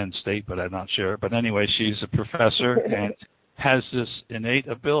said Penn State, but I'm not sure. But anyway, she's a professor and has this innate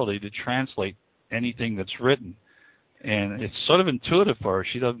ability to translate anything that's written. And it's sort of intuitive for her.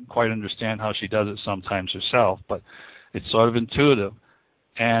 She doesn't quite understand how she does it sometimes herself, but it's sort of intuitive.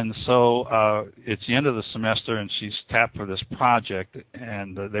 And so it's the end of the semester, and she's tapped for this project,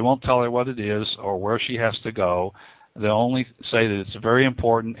 and they won't tell her what it is or where she has to go. They'll only say that it's very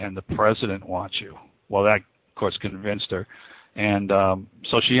important and the President wants you. Well, that, of course, convinced her. And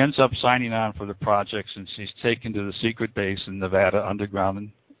so she ends up signing on for the projects, and she's taken to the secret base in Nevada,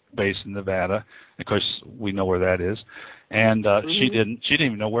 underground base in Nevada. Of course, we know where that is. And she didn't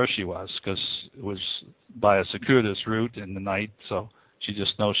even know where she was because it was by a circuitous route in the night, so she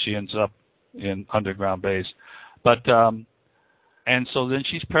just knows she ends up in underground base. But and so then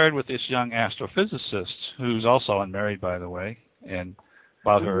she's paired with this young astrophysicist who's also unmarried, by the way, and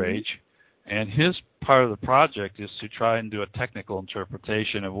about her age. And his part of the project is to try and do a technical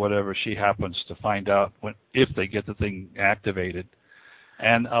interpretation of whatever she happens to find out if they get the thing activated.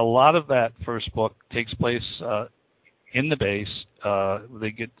 And a lot of that first book takes place in the base.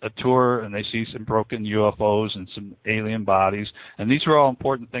 They get a tour and they see some broken UFOs and some alien bodies. And these are all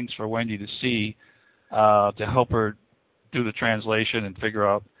important things for Wendy to see to help her do the translation and figure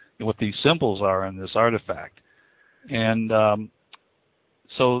out what these symbols are in this artifact. And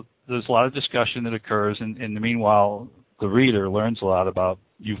so there's a lot of discussion that occurs. And in the meanwhile, the reader learns a lot about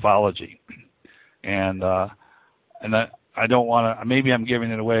ufology. And I don't want to, maybe I'm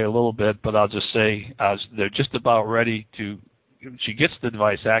giving it away a little bit, but I'll just say they're just about ready to, she gets the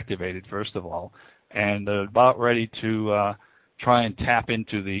device activated, first of all, and they're about ready to try and tap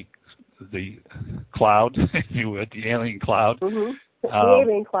into the cloud, if you would, the alien cloud. The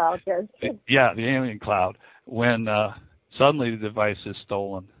alien cloud, yes. Yeah, the alien cloud, when suddenly the device is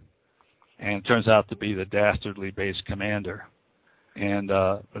stolen, and it turns out to be the dastardly base commander. And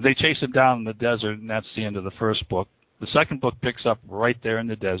they chase him down in the desert, and that's the end of the first book. The second book picks up right there in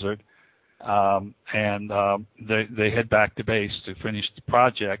the desert, and they head back to base to finish the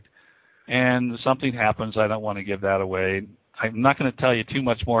project. And something happens. I don't want to give that away. I'm not going to tell you too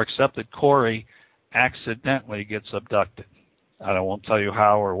much more, except that Corey accidentally gets abducted. I won't tell you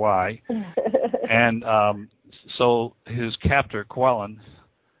how or why. And so his captor, Quellen,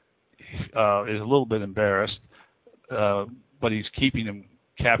 is a little bit embarrassed, but he's keeping him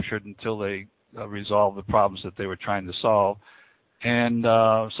captured until they resolve the problems that they were trying to solve. And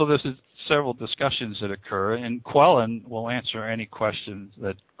so there's several discussions that occur, and Quellen will answer any questions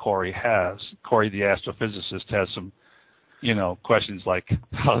that Corey has. Corey, the astrophysicist, has some, questions like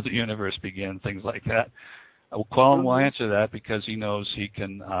how did the universe begin, things like that. Quellen will answer that because he knows he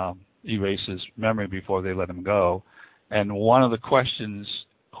can erase his memory before they let him go. And one of the questions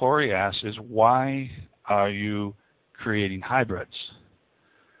Corey asks is, why are you creating hybrids?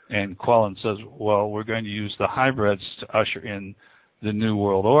 And Quellen says, well, we're going to use the hybrids to usher in the New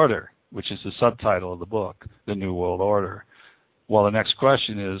World Order, which is the subtitle of the book, The New World Order. Well, the next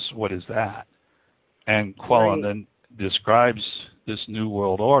question is, what is that? And Quellen then describes this New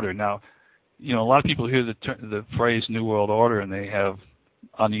World Order. Now, a lot of people hear the phrase New World Order and they have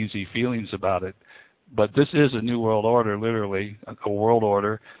uneasy feelings about it. But this is a New World Order, literally, a world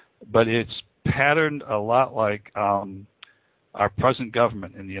order, but it's patterned a lot like our present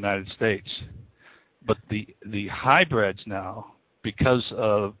government in the United States. But the hybrids now, because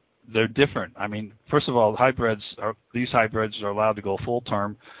of they're different. I mean, first of all, these hybrids are allowed to go full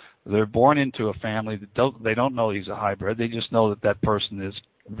term. They're born into a family they don't know he's a hybrid. They just know that person is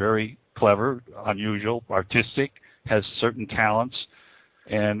very clever, unusual, artistic, has certain talents,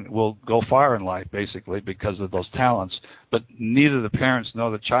 and will go far in life basically because of those talents. But neither the parents nor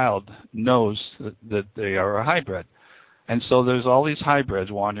the child knows that they are a hybrid. And so there's all these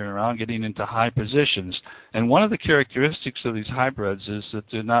hybrids wandering around getting into high positions. And one of the characteristics of these hybrids is that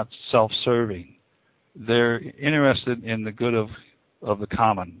they're not self-serving. They're interested in the good of the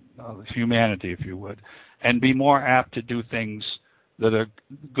common, of humanity, if you would, and be more apt to do things that are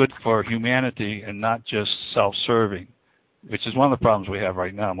good for humanity and not just self-serving, which is one of the problems we have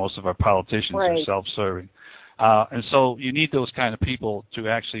right now. Most of our politicians are self-serving. And so you need those kind of people to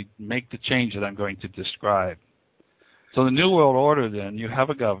actually make the change that I'm going to describe. So the New World Order, then, you have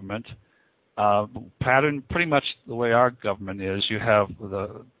a government pattern pretty much the way our government is. You have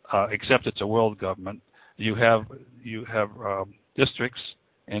except it's a world government. You have districts,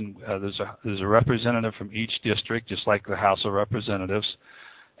 and there's a representative from each district, just like the House of Representatives,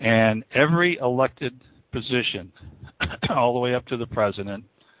 and every elected position, all the way up to the president,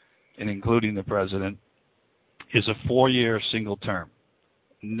 and including the president, is a 4-year single term.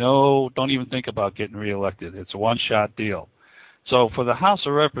 No, don't even think about getting reelected. It's a one-shot deal. So for the House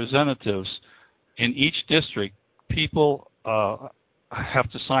of Representatives, in each district, people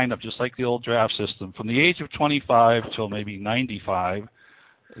have to sign up just like the old draft system. From the age of 25 till maybe 95,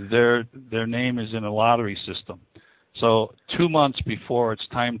 their name is in a lottery system. So 2 months before it's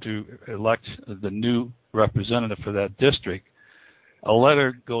time to elect the new representative for that district, a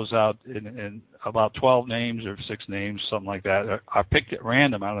letter goes out in about 12 names or 6 names, something like that, are picked at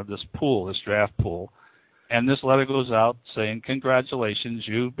random out of this pool, this draft pool. And this letter goes out saying, congratulations,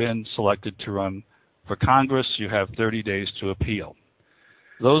 you've been selected to run for Congress. You have 30 days to appeal.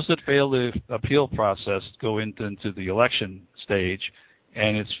 Those that fail the appeal process go into the election stage,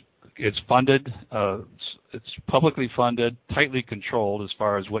 and it's funded, it's publicly funded, tightly controlled as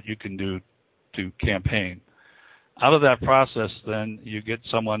far as what you can do to campaign. Out of that process, then, you get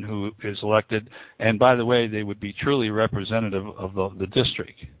someone who is elected, and by the way, they would be truly representative of the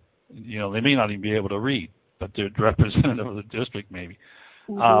district. You know, they may not even be able to read, but they're representative of the district maybe.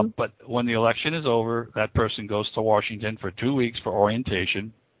 Mm-hmm. But when the election is over, that person goes to Washington for 2 weeks for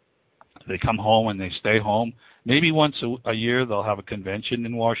orientation. They come home and they stay home. Maybe once a year they'll have a convention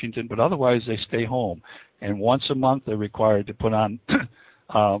in Washington, but otherwise they stay home. And once a month they're required to put on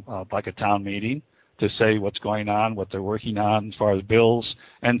like a town meeting to say what's going on, what they're working on as far as bills,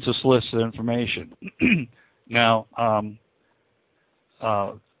 and to solicit information. Now,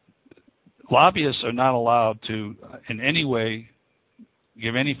 lobbyists are not allowed to in any way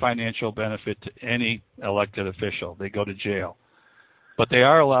give any financial benefit to any elected official. They go to jail. But they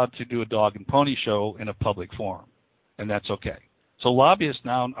are allowed to do a dog and pony show in a public forum, and that's okay. So lobbyists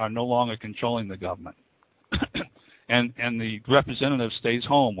now are no longer controlling the government. And the representative stays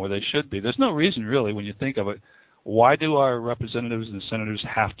home where they should be. There's no reason, really, when you think of it. Why do our representatives and senators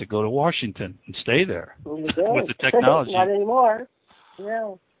have to go to Washington and stay there? With the technology. Not anymore.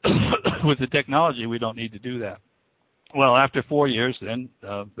 Yeah. With the technology, we don't need to do that. Well, after 4 years, then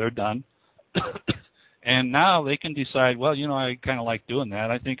they're done. And now they can decide, well, you know, I kind of like doing that.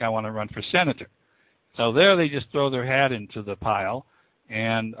 I think I want to run for senator. So there they just throw their hat into the pile.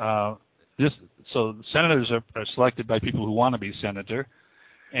 And so senators are selected by people who want to be senator.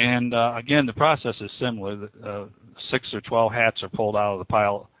 And, again, the process is similar. 6 or 12 hats are pulled out of the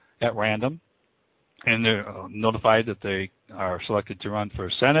pile at random. And they're notified that they are selected to run for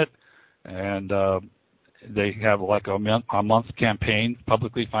Senate. And they have like a month campaign,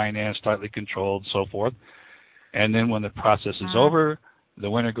 publicly financed, tightly controlled, so forth. And then when the process is over, the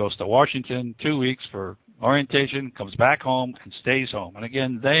winner goes to Washington, 2 weeks for orientation, comes back home, and stays home. And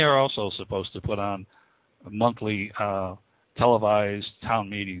again, they are also supposed to put on monthly televised town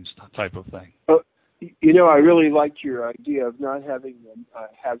meetings type of thing. You know, I really liked your idea of not having them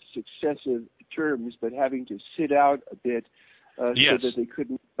have successive terms, but having to sit out a bit yes. so that they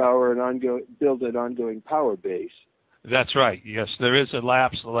couldn't build an ongoing power base. That's right. Yes, there is a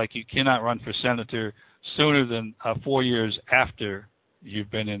lapse. Like you cannot run for senator sooner than 4 years after you've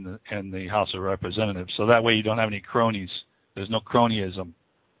been in the House of Representatives. So that way you don't have any cronies. There's no cronyism.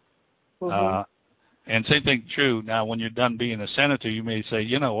 Mm-hmm. And same thing true. Now, when you're done being a senator, you may say,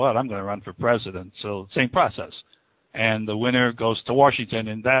 you know what, I'm going to run for president. So same process. And the winner goes to Washington.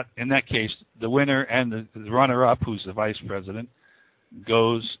 In that case, the winner and the runner-up, who's the vice president,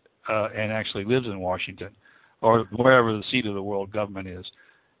 goes and actually lives in Washington or wherever the seat of the world government is.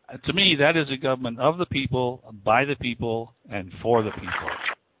 To me, that is a government of the people, by the people, and for the people,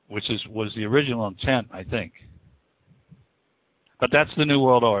 which was the original intent, I think. But that's the New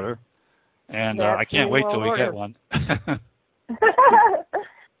World Order, and I can't wait till we get one.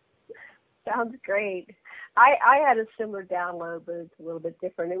 Sounds great. I had a similar download, but it's a little bit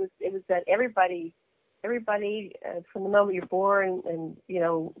different. It was that everybody from the moment you're born, and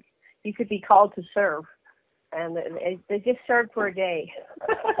you could be called to serve, and they just served for a day,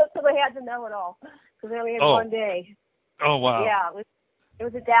 so they had to know it all because they only had one day. Oh wow! Yeah, it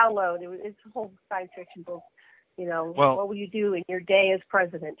was a download. It's a whole science fiction book. What will you do in your day as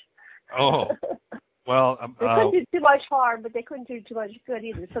president? Oh, well, they couldn't do too much harm, but they couldn't do too much good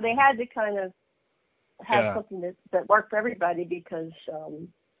either. So they had to kind of have something that worked for everybody because,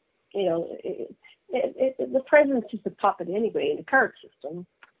 the president's just a puppet anyway in the current system.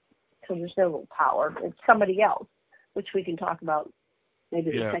 So there's no real power. It's somebody else, which we can talk about maybe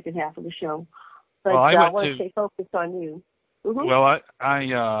the second half of the show. But I want to stay focused on you. Mm-hmm. Well,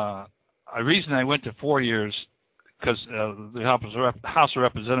 the reason I went to 4 years because the House of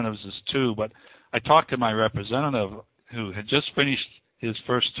Representatives is 2, but I talked to my representative who had just finished his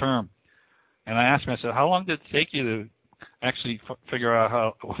first term, and I asked him, I said, how long did it take you to actually figure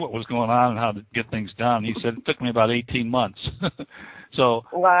out what was going on and how to get things done? He said, it took me about 18 months. So,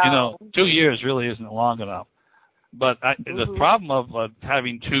 wow. 2 years really isn't long enough. But the problem of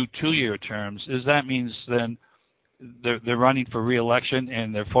having 2 two-year terms is that means then they're running for re-election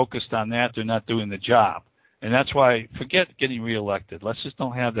and they're focused on that. They're not doing the job. And that's why, forget getting re-elected. Let's just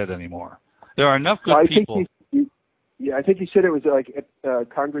don't have that anymore. There are enough good people. I think you said it was like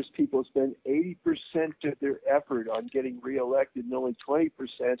Congress people spend 80% of their effort on getting re-elected and only 20%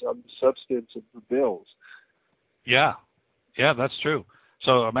 on the substance of the bills. Yeah, that's true.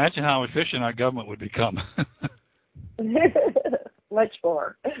 So imagine how efficient our government would become. Much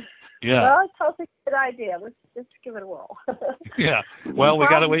more. Yeah. Well, it's totally a good idea. Let's give it a whirl. Yeah. Well, we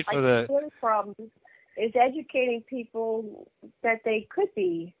got to wait for the problem is educating people that they could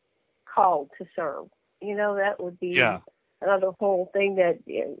be called to serve. That would be another whole thing that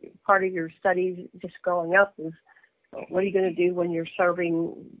part of your studies just growing up is what are you going to do when you're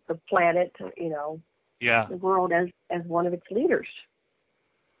serving the planet, the world as one of its leaders.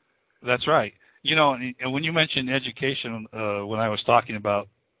 That's right. And when you mentioned education, when I was talking about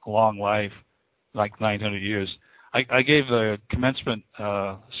a long life, like 900 years, I gave a commencement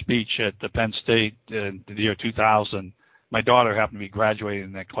speech at the Penn State in the year 2000. My daughter happened to be graduating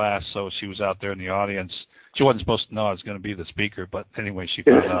in that class, so she was out there in the audience. She wasn't supposed to know I was going to be the speaker, but anyway, she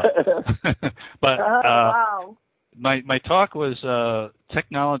found out. But wow. My talk was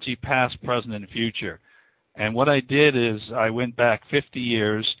technology past, present, and future. And what I did is I went back 50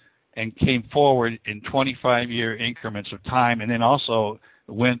 years and came forward in 25-year increments of time, and then also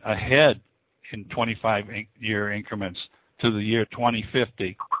went ahead in 25-year increments to the year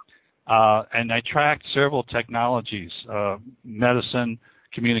 2050. And I tracked several technologies, medicine,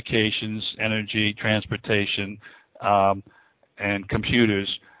 communications, energy, transportation, and computers.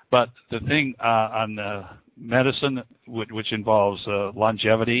 But the thing on medicine, which involves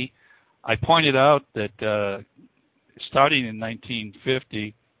longevity, I pointed out that starting in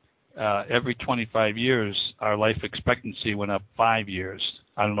 1950, every 25 years, our life expectancy went up 5 years.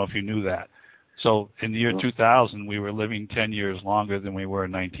 I don't know if you knew that. So in the year 2000, we were living 10 years longer than we were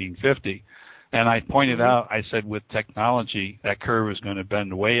in 1950. And I pointed out, I said, with technology, that curve is going to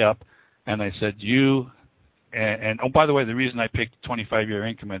bend way up. And I said, oh, by the way, the reason I picked 25-year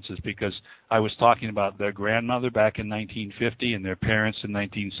increments is because I was talking about their grandmother back in 1950 and their parents in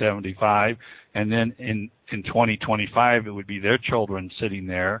 1975. And then in 2025, it would be their children sitting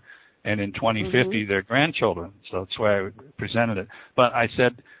there. And in 2050, their grandchildren. So that's why I presented it. But I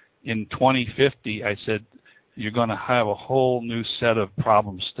said, in 2050, I said, you're going to have a whole new set of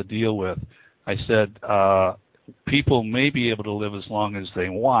problems to deal with. I said, people may be able to live as long as they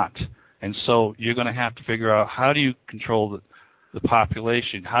want. And so you're going to have to figure out how do you control the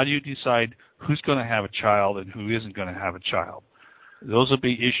population? How do you decide who's going to have a child and who isn't going to have a child? Those will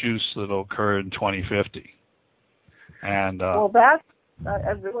be issues that will occur in 2050. And well, that's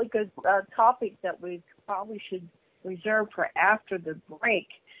a really good topic that we probably should reserve for after the break.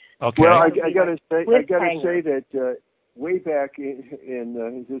 Okay. Well, I got to say that way back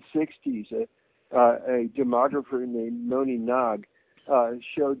in the 60s, a demographer named Moni Nog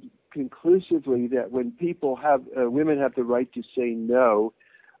showed conclusively that when women have the right to say no,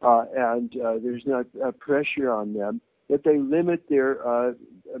 and there's not pressure on them, that they limit their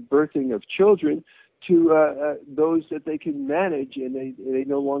birthing of children to those that they can manage, and they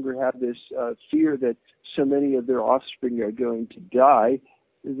no longer have this fear that so many of their offspring are going to die,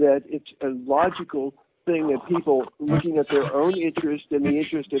 that it's logical thing of people looking at their own interest and the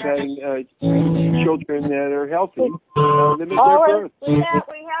interest of having children that are healthy limit their growth. We have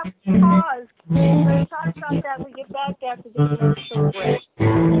to pause. We're going to talk about that when we get back after the commercial break.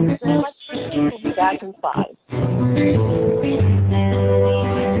 Thank you very much for listening. We'll be back in 5.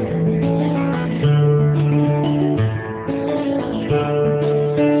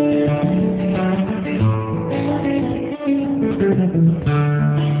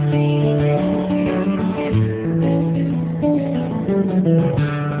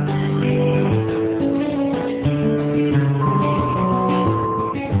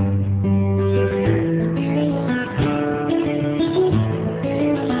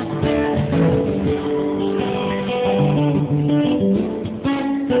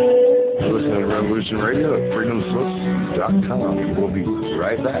 Radio at freedomslips.com. We'll be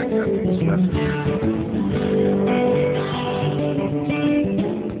right back after this message.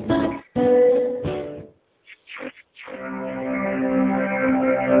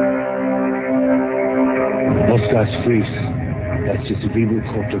 Oscar's freeze. That's just a reboot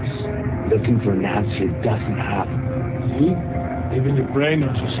cortex looking for an answer it doesn't have. See? Even your brain is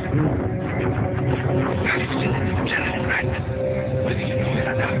a screw. I'm still in the challenge, right? Whether you know it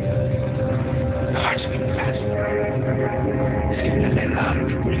or not. The heart's beating fast. It's getting a little louder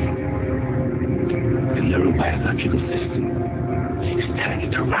to breathe. The neurobiological system is telling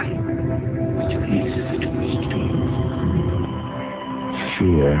it to run, which means it's too weak to move.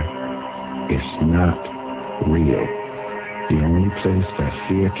 Fear is not real. The only place that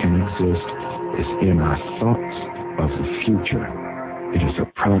fear can exist is in our thoughts of the future. It is a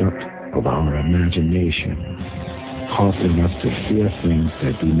product of our imagination, causing us to fear things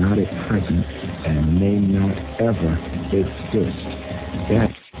that do not at present and may not ever exist.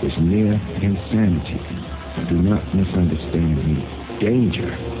 That is mere insanity. Do not misunderstand me. Danger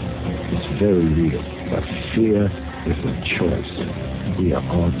is very real, but fear is a choice. We are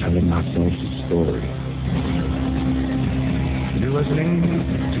all telling ourselves a story. You're listening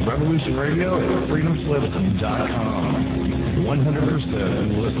to Revolution Radio at freedomslips.com.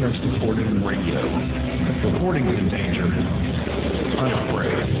 100% listener-supported radio. Reporting to danger.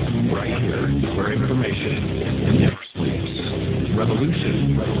 Unafraid. Right here, where information never sleeps.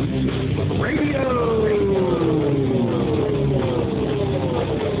 Revolution Radio!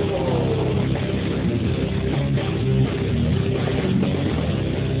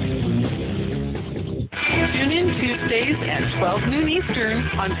 Tune in Tuesdays at 12 noon Eastern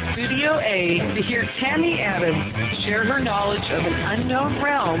on Studio A to hear Tammy Adams share her knowledge of an unknown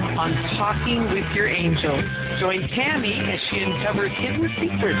realm on Talking with Your Angel. Join Tammy as she uncovers hidden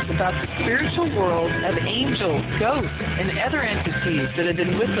secrets about the spiritual world of angels, ghosts, and other entities that have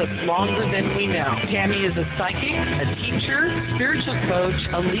been with us longer than we know. Tammy is a psychic, a teacher, spiritual coach,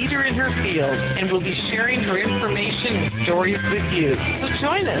 a leader in her field, and will be sharing her information and stories with you. So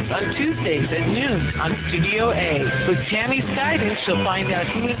join us on Tuesdays at noon on Studio A. With Tammy's guidance, you'll find out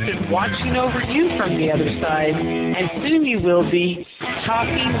who has been watching over you from the other side, and soon you will be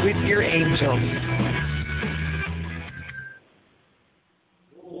talking with your angel.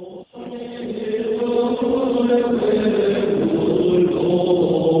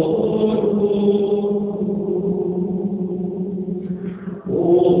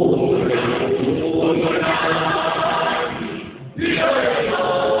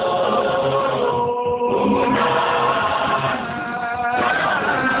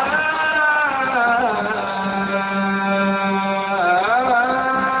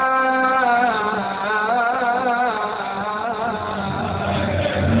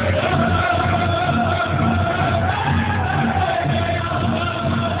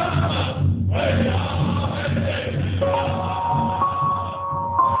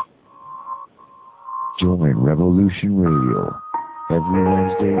 Join Revolution Radio every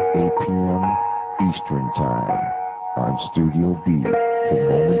Wednesday, 8 p.m. Eastern Time on Studio B for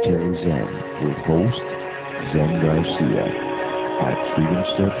Momentary Zen with host Zen Garcia at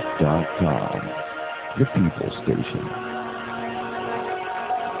freedomslips.com, the People Station.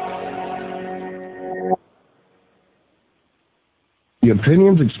 The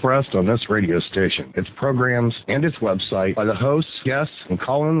opinions expressed on this radio station, its programs, and its website by the hosts, guests, and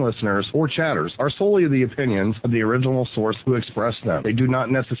call-in listeners or chatters are solely the opinions of the original source who expressed them. They do not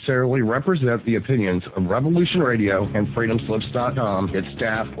necessarily represent the opinions of Revolution Radio and freedomslips.com, its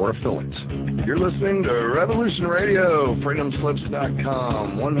staff, or affiliates. You're listening to Revolution Radio,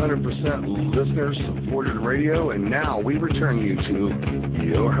 freedomslips.com, 100% listener-supported radio, and now we return you to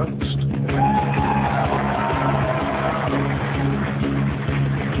your host.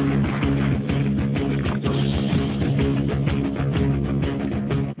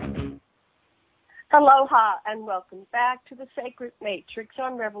 Hello, Aloha and welcome back to the Sacred Matrix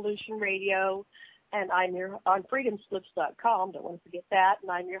on Revolution Radio. And I'm on freedomslips.com. Don't want to forget that.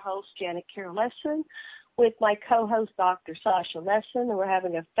 And I'm your host, Janet Kira Lessin, with my co-host, Dr. Sasha Lessin. And we're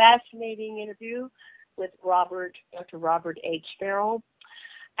having a fascinating interview with Dr. Robert H. Farrell.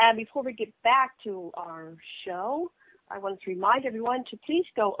 And before we get back to our show, I want to remind everyone to please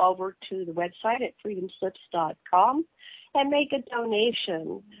go over to the website at freedomslips.com and make a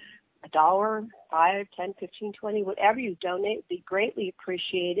donation. $1, $5, $10, $15, $20, whatever you donate would be greatly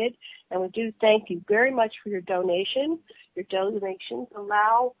appreciated. And we do thank you very much for your donation. Your donations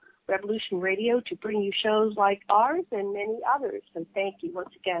allow Revolution Radio to bring you shows like ours and many others. And thank you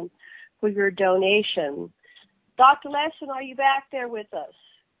once again for your donation. Dr. Lessin, are you back there with us?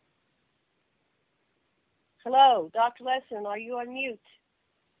 Hello, Dr. Lessin, are you on mute?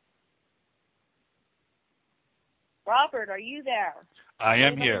 Robert, are you there? I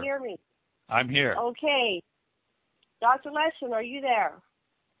am here. Can you hear me? I'm here. Okay. Dr. Lessin, are you there?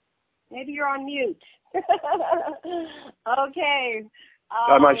 Maybe you're on mute. Okay.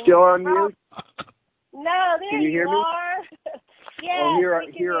 Am I still on mute? No, there Can you hear me? are. Yes, oh,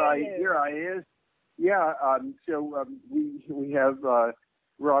 here I is. Yeah. We have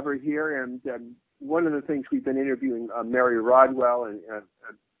Robert here, and one of the things we've been interviewing Mary Rodwell and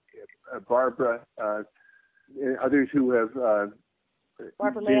Barbara. Others who have been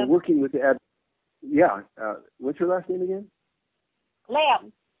working with the what's her last name again?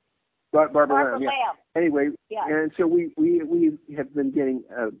 Lamb. Barbara Lamb. Yeah. Anyway, and so we have been getting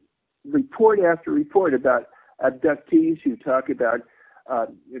report after report about abductees who talk about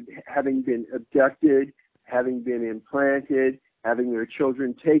having been abducted, having been implanted, having their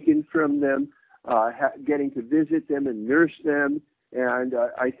children taken from them, getting to visit them and nurse them. And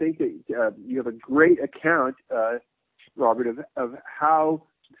I think that you have a great account, Robert, of how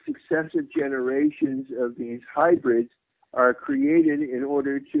successive generations of these hybrids are created in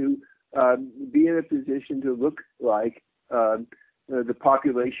order to be in a position to look like the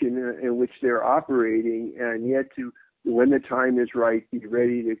population in which they're operating, and yet to, when the time is right, be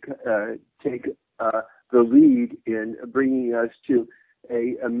ready to take the lead in bringing us to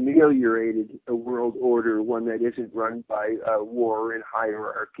a ameliorated world order, one that isn't run by war and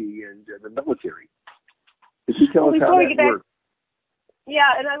hierarchy and the military. Could you tell us how that works?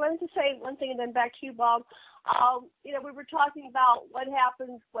 Yeah, and I wanted to say one thing, and then back to you, Bob. We were talking about what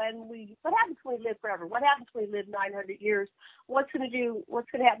happens when we live forever. What happens when we live 900 years? What's going to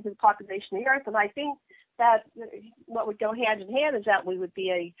happen to the population of the Earth? And I think that what would go hand in hand is that we would be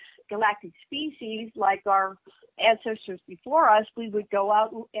a galactic species like our ancestors before us. We would go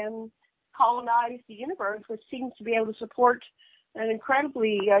out and colonize the universe, which seems to be able to support an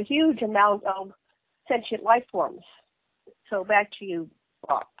incredibly huge amount of sentient life forms. So back to you,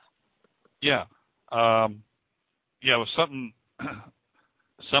 Bob. Yeah. Well, something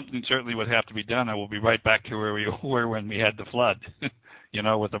certainly would have to be done. I will be right back to where we were when we had the flood,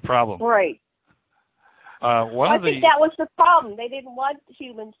 with the problem. Right. I think that was the problem. They didn't want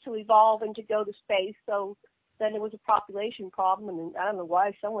humans to evolve and to go to space, so then it was a population problem. And I don't know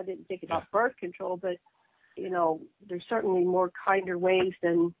why someone didn't think about birth control, but, there's certainly more kinder ways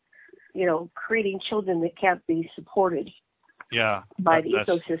than, creating children that can't be supported by the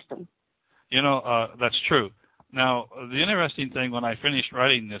ecosystem. That's true. Now, the interesting thing, when I finished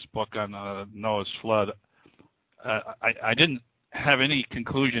writing this book on Noah's flood, I didn't have any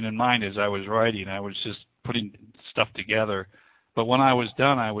conclusion in mind as I was writing. I was just putting stuff together. But when I was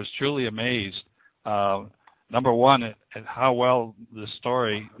done, I was truly amazed, number one, at how well this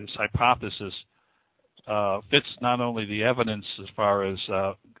story, this hypothesis, fits not only the evidence as far as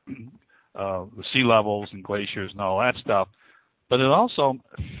the sea levels and glaciers and all that stuff, but it also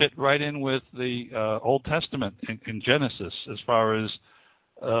fit right in with the Old Testament in Genesis as far as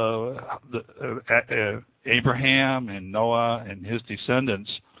Abraham and Noah and his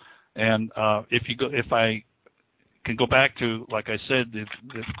descendants. And if I can go back to, like I said,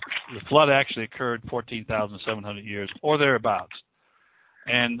 the flood actually occurred 14,700 years or thereabouts.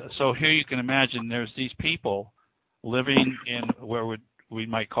 And so here you can imagine there's these people living in where we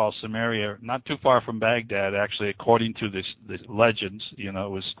might call Samaria, not too far from Baghdad, actually, according to the legends. It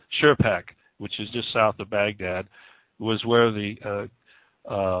was Shirpak, which is just south of Baghdad, was where the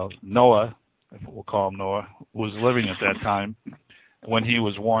Noah, we'll call him Noah, was living at that time when he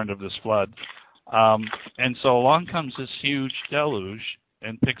was warned of this flood. And so along comes this huge deluge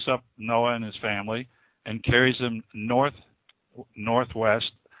and picks up Noah and his family and carries them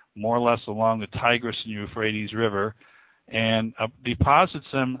northwest, more or less along the Tigris and Euphrates River, and deposits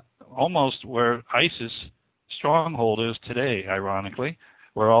them almost where ISIS stronghold is today, ironically,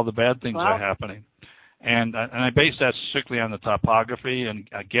 where all the bad things are happening. And I base that strictly on the topography and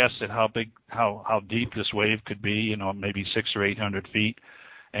I guess at how deep this wave could be, maybe 600 or 800 feet.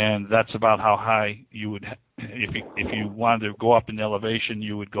 And that's about how high you would, if you wanted to go up in elevation,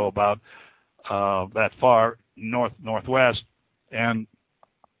 you would go about that far northwest. And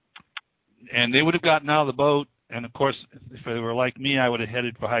they would have gotten out of the boat. And of course, if they were like me, I would have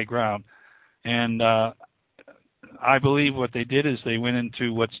headed for high ground. And I believe what they did is they went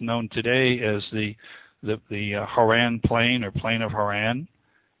into what's known today as the Haran Plain or Plain of Haran,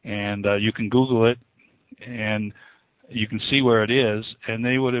 and you can Google it, and you can see where it is. And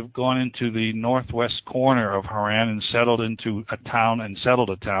they would have gone into the northwest corner of Haran and settled a town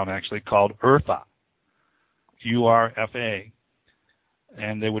actually called Urfa, U-R-F-A.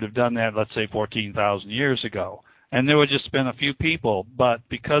 And they would have done that, let's say, 14,000 years ago. And there would just been a few people, but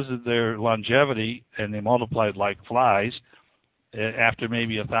because of their longevity, and they multiplied like flies, after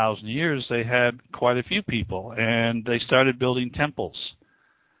maybe 1,000 years, they had quite a few people, and they started building temples.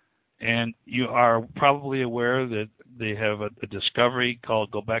 And you are probably aware that they have a discovery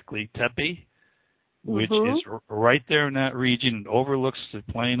called Göbekli Tepe, which is right there in that region. It overlooks the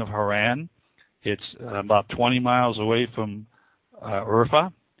plain of Haran. It's about 20 miles away from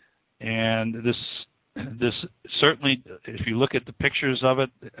Urfa, and this certainly, if you look at the pictures of it,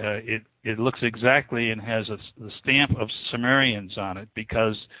 it looks exactly and has the stamp of Sumerians on it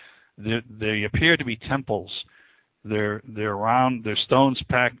because they appear to be temples. They're round, they're stones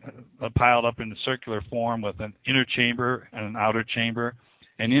piled up in a circular form with an inner chamber and an outer chamber.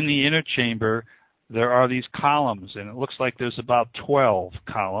 And in the inner chamber, there are these columns, and it looks like there's about 12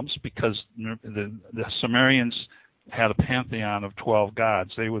 columns because the Sumerians had a pantheon of 12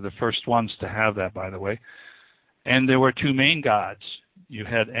 gods. They were the first ones to have that, by the way. And there were two main gods. You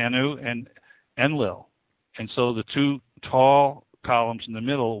had Anu and Enlil. And so the two tall columns in the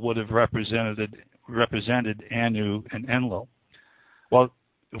middle would have represented Anu and Enlil. Well,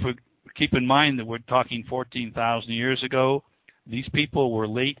 if we keep in mind that we're talking 14,000 years ago, these people were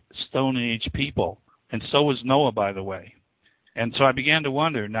late Stone Age people. And so was Noah, by the way. And so I began to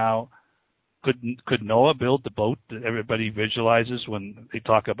wonder, now, could Noah build the boat that everybody visualizes when they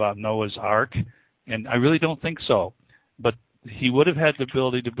talk about Noah's Ark? And I really don't think so. But he would have had the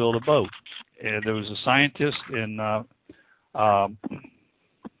ability to build a boat. And there was a scientist in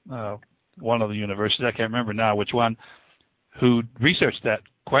one of the universities, I can't remember now which one, who researched that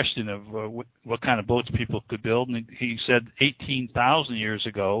question of what kind of boats people could build. And he said 18,000 years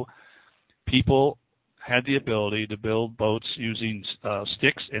ago, people had the ability to build boats using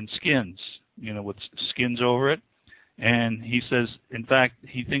sticks and skins, with skins over it. And he says, in fact,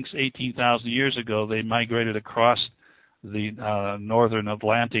 he thinks 18,000 years ago they migrated across the northern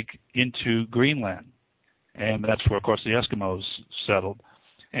Atlantic into Greenland. And that's where, of course, the Eskimos settled.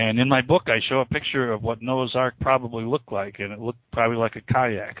 And in my book, I show a picture of what Noah's Ark probably looked like, and it looked probably like a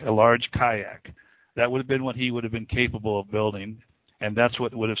kayak, a large kayak. That would have been what he would have been capable of building, and that's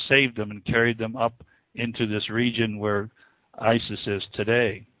what would have saved them and carried them up into this region where ISIS is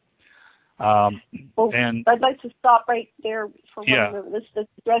today. And I'd like to stop right there for 1 minute. Let's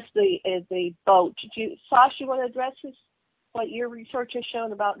address the boat. Sash, you want to address what your research has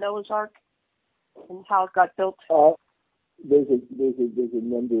shown about Noah's Ark and how it got built? There's a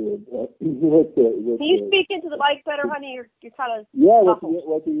number of Can you speak into the mic better, honey? You're kind of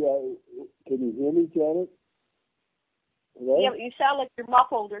muffled. Can you hear me, Janet? Hello? Yeah, but you sound like you're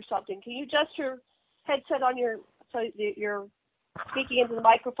muffled or something. Can you adjust your headset on so you're speaking into the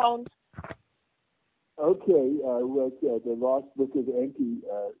microphone? Okay. The Lost Book of Enki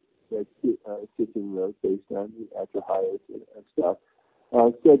that Sisson wrote based on the Atrahasis and stuff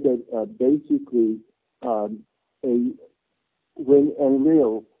said that basically when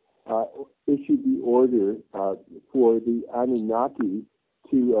Enlil issued the order for the Anunnaki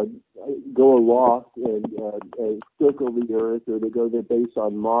to go aloft and circle the Earth, or to go to their base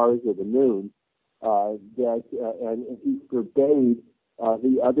on Mars or the Moon, and he forbade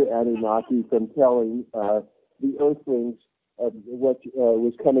the other Anunnaki from telling the Earthlings what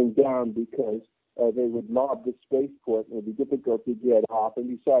was coming down, because they would mob the spaceport and it would be difficult to get off. And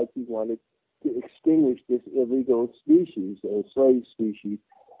besides, he wanted to extinguish this illegal species, slave species.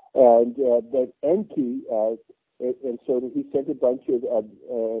 And but Enki, and so he sent a bunch of,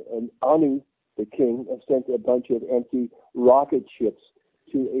 and Anu, the king, sent a bunch of empty rocket ships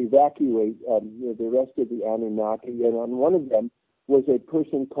to evacuate the rest of the Anunnaki. And on one of them was a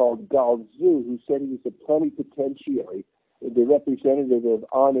person called Galzu, who said he was a plenipotentiary, the representative of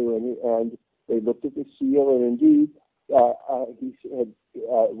Anu, and they looked at the seal, and indeed, he said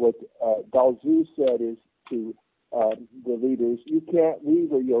what Galzu said is to the leaders, you can't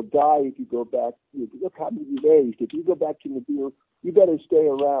leave or you'll die if you go back. Look how many you've aged. If you go back to Nibiru, you better stay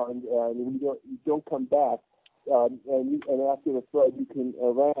around, and you don't come back. And after the flood, you can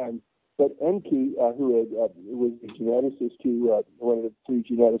land. But Enki, who was a geneticist, one of the three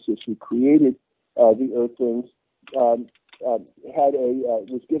geneticists who created the Earthlings, was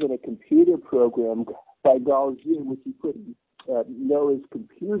given a computer program by Galzir, which he put in Noah's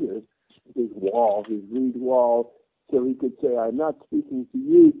computer, his read wall, so he could say, "I'm not speaking to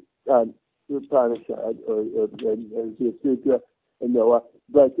you, Upanishad or Sutra and Noah,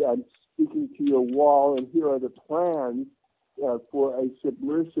 but I'm speaking to your wall, and here are the plans for a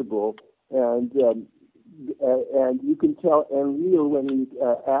submersible." And you can tell Enlil when he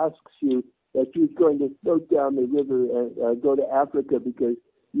asks you that he's going to float down the river and go to Africa because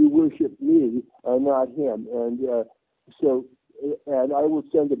you worship me, not him. And and I will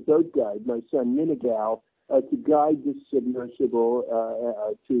send a boat guide, my son Minigal, to guide this submersible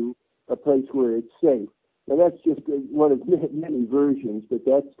to a place where it's safe. Now that's just one of many versions, but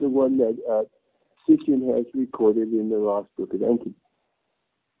that's the one that Sitchin has recorded in the Lost Book of Enki.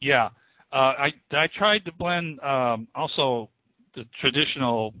 Yeah. I tried to blend also the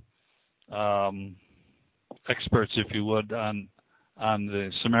traditional experts, if you would, on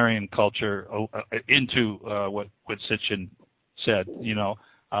the Sumerian culture into what Sitchin said, and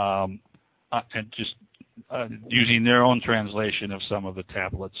just using their own translation of some of the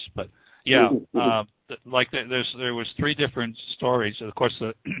tablets. But yeah, there was three different stories. Of course,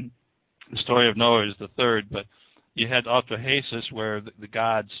 the story of Noah is the third, but you had Atrahasis, where the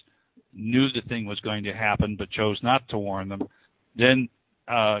gods knew the thing was going to happen but chose not to warn them. Then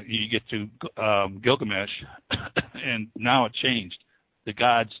you get to Gilgamesh, and now it changed. The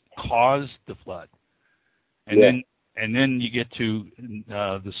gods caused the flood, and then you get to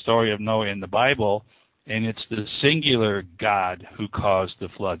the story of Noah in the Bible, and it's the singular God who caused the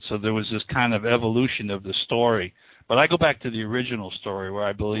flood. So there was this kind of evolution of the story. But I go back to the original story where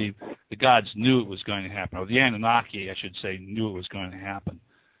I believe the gods knew it was going to happen, or the Anunnaki, I should say, knew it was going to happen.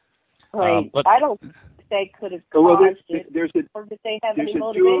 Right. But I don't think they could have caused it, or did they have any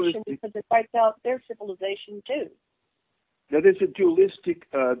motivation because it wiped out their civilization too? Now, there's a dualistic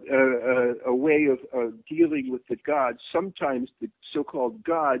a way of dealing with the gods. Sometimes the so-called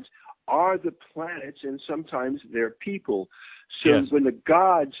gods are the planets, and sometimes they're people. So when the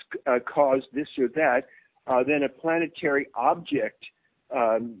gods cause this or that, then a planetary object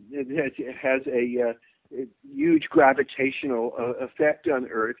has a huge gravitational effect on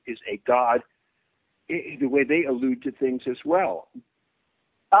Earth is a god, the way they allude to things as well.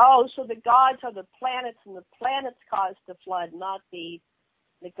 Oh, so the gods are the planets, and the planets caused the flood, not the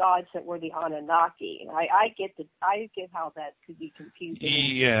gods that were the Anunnaki. I get how that could be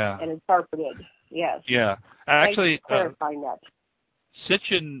confusing and interpreted. Yes. Yeah. Actually, clarifying that.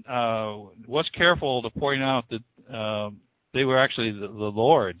 Sitchin was careful to point out that they were actually the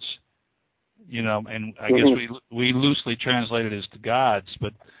lords. And I guess we loosely translate it as the gods,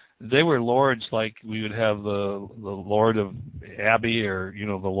 but they were lords like we would have the Lord of Abbey, or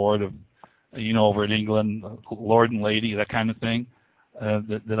the Lord of over in England, Lord and Lady, that kind of thing.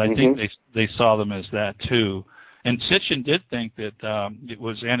 That I think they saw them as that too. And Sitchin did think that it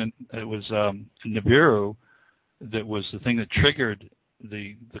was Nibiru that was the thing that triggered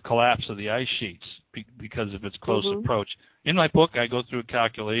the collapse of the ice sheets because of its close approach. In my book, I go through a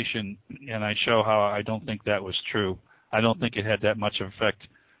calculation, and I show how I don't think that was true. I don't think it had that much effect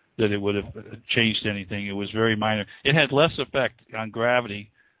that it would have changed anything. It was very minor. It had less effect on gravity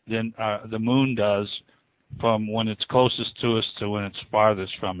than the moon does from when it's closest to us to when it's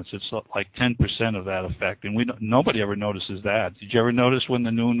farthest from us. It's like 10% of that effect, and nobody ever notices that. Did you ever notice when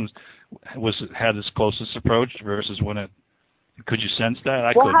the moon had its closest approach versus when it? Could you sense that?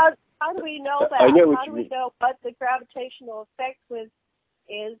 I couldn't. How do we know that? How do we know what the gravitational effect is?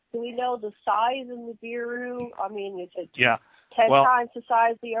 Do we know the size of the Nibiru? I mean, is it 10 times the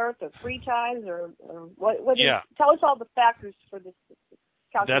size of the Earth, or 3 times, or what? Tell us all the factors for this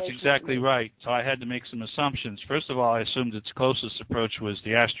calculation. That's exactly right. So I had to make some assumptions. First of all, I assumed its closest approach was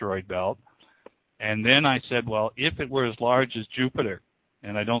the asteroid belt, and then I said, well, if it were as large as Jupiter,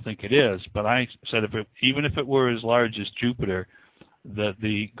 and I don't think it is, but I said even if it were as large as Jupiter,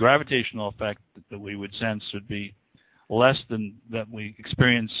 the gravitational effect that we would sense would be less than that we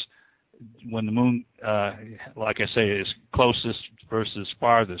experience when the moon, like I say, is closest versus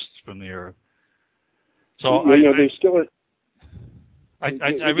farthest from the Earth. So there's still a. I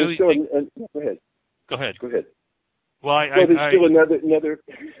really think. Go ahead. Go ahead. Well, there's still another. You go.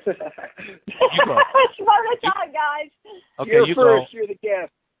 It's one at a time, guys. Okay, you're you first. go. You're the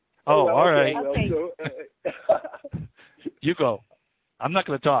guest. Oh, all right. Okay. So, You go. I'm not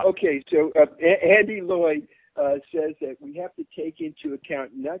going to talk. Okay, so Andy Lloyd says that we have to take into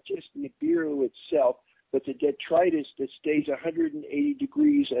account not just Nibiru itself, but the detritus that stays 180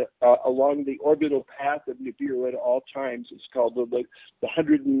 degrees along the orbital path of Nibiru at all times. It's called the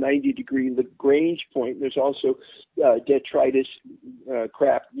 190-degree Lagrange point. There's also detritus,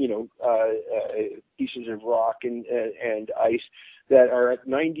 pieces of rock and ice that are at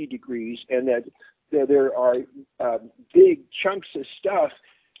 90 degrees, and that there are big chunks of stuff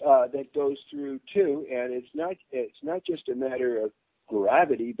that goes through too. And it's not just a matter of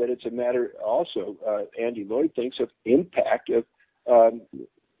gravity, but it's a matter also, Andy Lloyd thinks, of impact of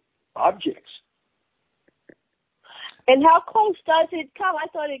objects. And how close does it come? I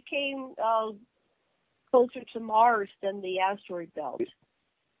thought it came closer to Mars than the asteroid belt. It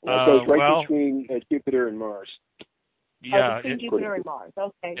goes between Jupiter and Mars. Yeah, between Jupiter and Mars.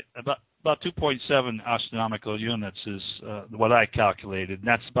 Okay. About 2.7 astronomical units is what I calculated, and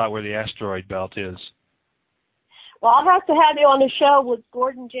that's about where the asteroid belt is. Well, I'll have to have you on the show with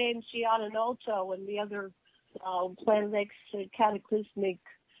Gordon James Giannotto and the other Planet X cataclysmic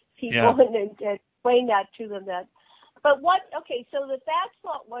people and explain that to them. But so that's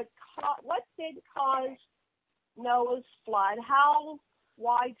not what did cause Noah's flood? How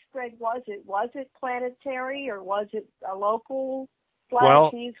widespread was it? Was it planetary or was it a local flood? Well,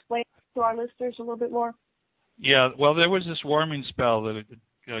 can you explain to our listeners a little bit more? Yeah, well, there was this warming spell that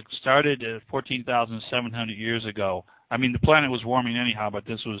started 14,700 years ago. I mean, the planet was warming anyhow, but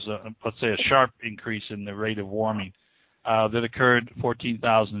this was, let's say, a sharp increase in the rate of warming that occurred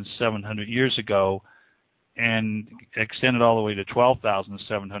 14,700 years ago and extended all the way to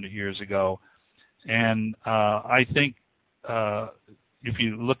 12,700 years ago. And I think if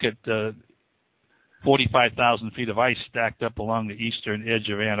you look at 45,000 feet of ice stacked up along the eastern edge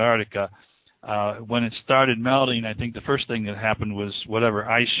of Antarctica, when it started melting, I think the first thing that happened was whatever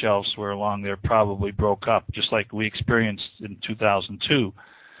ice shelves were along there probably broke up, just like we experienced in 2002.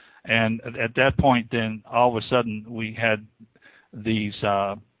 And at that point, then, all of a sudden, we had these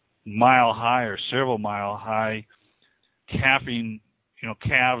mile-high or several-mile-high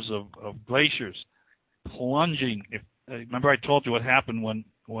calves of glaciers plunging. Remember I told you what happened when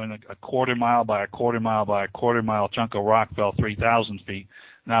a quarter mile by a quarter mile by a quarter mile chunk of rock fell 3,000 feet.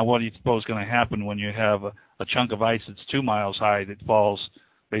 Now, what do you suppose is going to happen when you have a chunk of ice that's 2 miles high that falls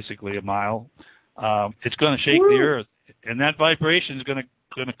basically a mile? It's going to shake the earth, and that vibration is going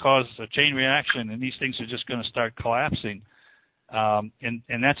to cause a chain reaction, and these things are just going to start collapsing. And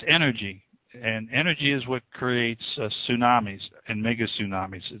that's energy, and energy is what creates tsunamis and mega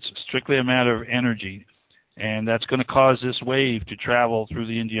tsunamis. It's strictly a matter of energy, and that's going to cause this wave to travel through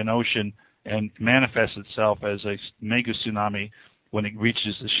the Indian Ocean and manifest itself as a mega tsunami when it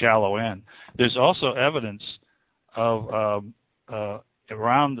reaches the shallow end. There's also evidence of all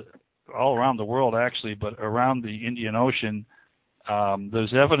around the world, actually, but around the Indian Ocean,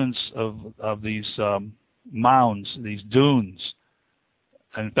 there's evidence of these mounds, these dunes.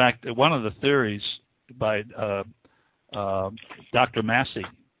 In fact, one of the theories by Dr. Massey,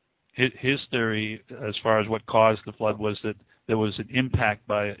 his theory as far as what caused the flood was that there was an impact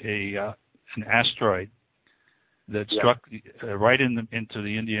by an asteroid that struck right into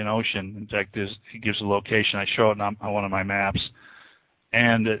the Indian Ocean. In fact, he gives a location. I show it on one of my maps,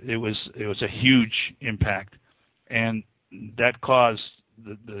 and it was a huge impact, and that caused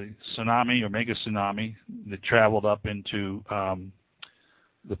the tsunami or mega tsunami that traveled up into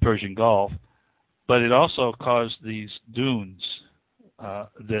the Persian Gulf. But it also caused these dunes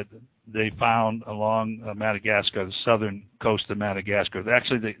that they found along Madagascar, the southern coast of Madagascar.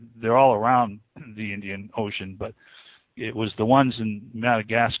 Actually, they're all around the Indian Ocean, but it was the ones in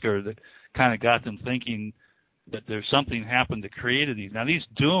Madagascar that kind of got them thinking that there's something happened that created these. Now, these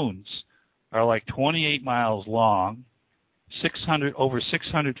dunes are like 28 miles long, over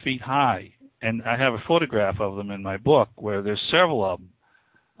 600 feet high, and I have a photograph of them in my book where there's several of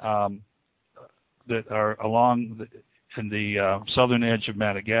them that are along in the southern edge of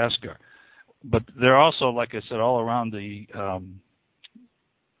Madagascar. But they're also, like I said, all around the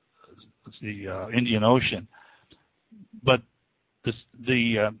Indian Ocean. But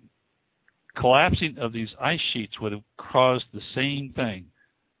the collapsing of these ice sheets would have caused the same thing.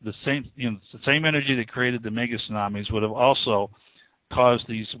 The same energy that created the mega tsunamis would have also caused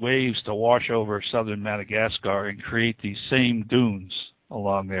these waves to wash over southern Madagascar and create these same dunes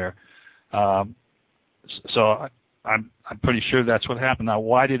along there. So I'm pretty sure that's what happened. Now,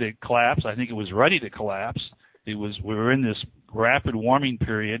 why did it collapse? I think it was ready to collapse. We were in this rapid warming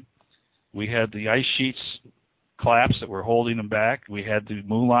period. We had the ice sheets collapse that were holding them back. We had the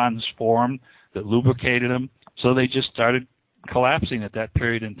moulins form that lubricated them. So they just started collapsing at that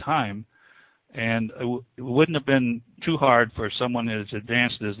period in time. And it wouldn't have been too hard for someone as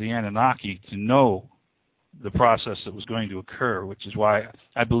advanced as the Anunnaki to know the process that was going to occur, which is why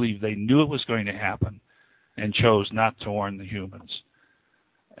I believe they knew it was going to happen and chose not to warn the humans.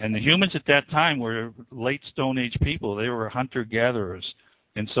 And the humans at that time were late Stone Age people. They were hunter-gatherers.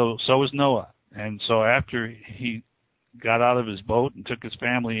 And so was Noah. And so after he got out of his boat and took his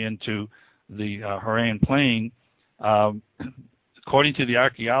family into the Haran Plain, according to the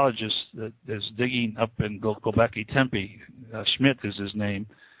archaeologist that is digging up in Göbekli Tepe, Schmidt is his name,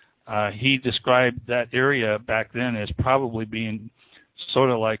 he described that area back then as probably being sort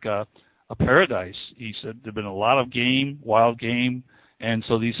of like a paradise. He said there had been a lot of game, wild game, and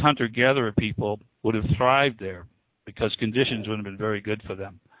so these hunter-gatherer people would have thrived there because conditions would have been very good for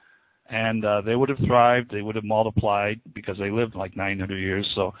them. And they would have thrived, they would have multiplied because they lived like 900 years,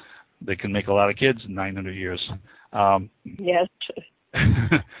 so they can make a lot of kids in 900 years. Yes.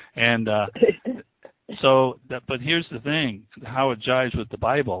 And but here's the thing, how it jives with the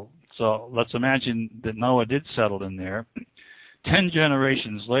Bible. So let's imagine that Noah did settle in there. 10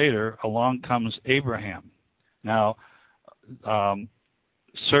 generations later, along comes Abraham. Now,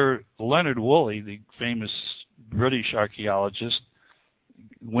 Sir Leonard Woolley, the famous British archaeologist,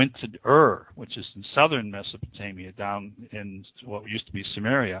 went to Ur, which is in southern Mesopotamia, down in what used to be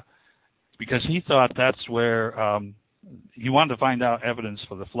Samaria, because he thought that's where he wanted to find out evidence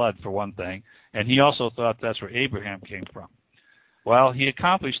for the flood, for one thing, and he also thought that's where Abraham came from. Well, he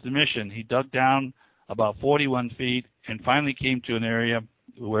accomplished the mission. He dug down about 41 feet and finally came to an area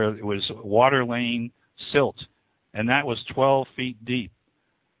where it was water-lane silt, and that was 12 feet deep.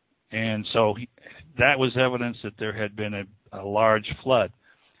 And so that was evidence that there had been a large flood.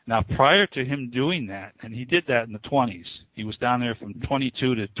 Now, prior to him doing that, and he did that in the 20s, he was down there from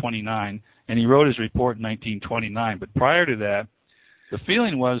 22 to 29, and he wrote his report in 1929. But prior to that, the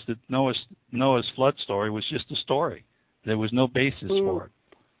feeling was that Noah's flood story was just a story. There was no basis for it.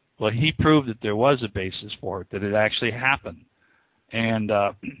 Well, he proved that there was a basis for it, that it actually happened. And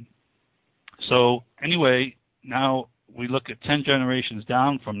so anyway, now we look at 10 generations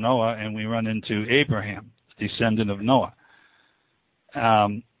down from Noah, and we run into Abraham, the descendant of Noah.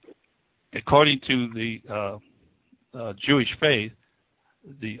 According to the Jewish faith,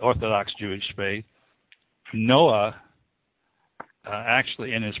 the Orthodox Jewish faith, Noah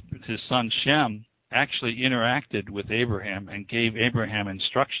actually, and his son Shem, actually interacted with Abraham and gave Abraham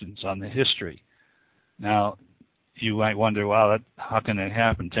instructions on the history. Now, you might wonder, wow, how can that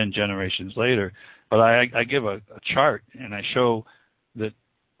happen 10 generations later? But I give a chart, and I show that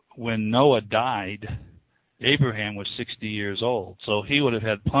when Noah died, Abraham was 60 years old. So he would have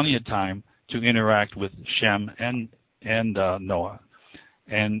had plenty of time to interact with Shem and Noah.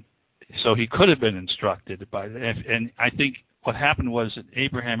 And so he could have been instructed by that. And I think what happened was that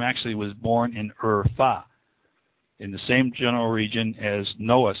Abraham actually was born in Ur-Fa, in the same general region as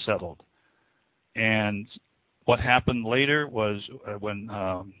Noah settled. And what happened later was when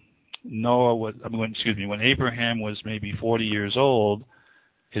Abraham was maybe 40 years old,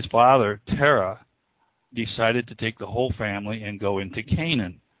 his father, Terah, decided to take the whole family and go into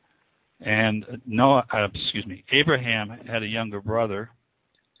Canaan. And Abraham had a younger brother,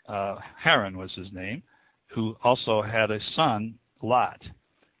 Haran was his name, who also had a son, Lot.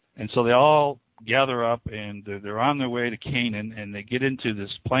 And so they all gather up, and they're on their way to Canaan, and they get into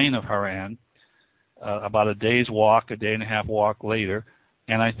this plain of Haran about a day and a half walk later.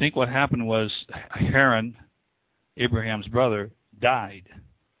 And I think what happened was Haran, Abraham's brother, died.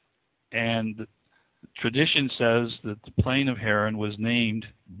 And tradition says that the plain of Haran was named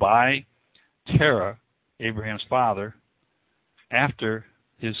by Terah, Abraham's father, after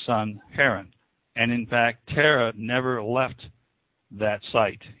his son Haran. And in fact, Terah never left that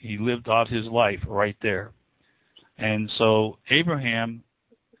site. He lived out his life right there. And so Abraham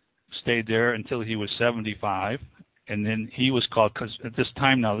stayed there until he was 75, and then he was called, because at this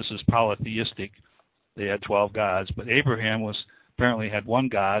time now, this is polytheistic, they had 12 gods, but Abraham apparently had one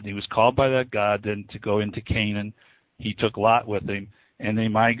God. He was called by that God then to go into Canaan. He took Lot with him, and they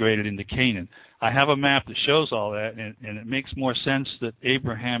migrated into Canaan. I have a map that shows all that, and it makes more sense that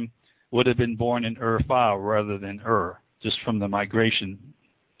Abraham would have been born in Ur-Fa rather than Ur, just from the migration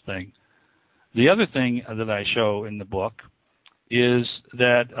thing. The other thing that I show in the book is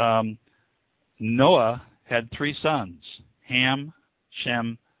that Noah had 3 sons, Ham,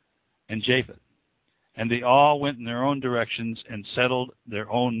 Shem, and Japheth. And they all went in their own directions and settled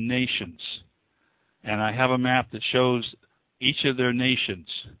their own nations. And I have a map that shows each of their nations.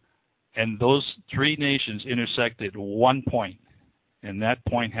 And those 3 nations intersect at one point. And that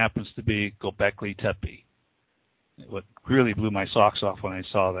point happens to be Göbekli Tepe. what really blew my socks off when I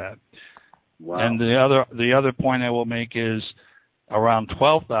saw that. Wow. And the other point I will make is around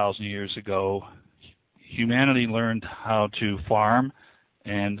 12,000 years ago, humanity learned how to farm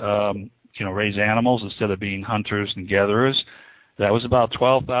and raise animals instead of being hunters and gatherers. That was about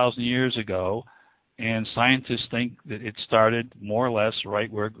 12,000 years ago, and scientists think that it started more or less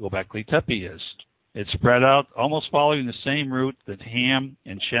right where Göbekli Tepe is. It spread out almost following the same route that Ham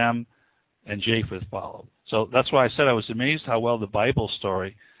and Shem and Japheth followed. So that's why I said I was amazed how well the Bible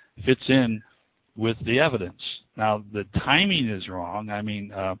story fits in with the evidence. Now, the timing is wrong. I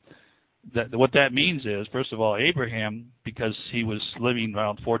mean, what that means is, first of all, Abraham, because he was living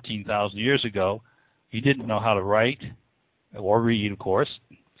around 14,000 years ago, he didn't know how to write or read, of course.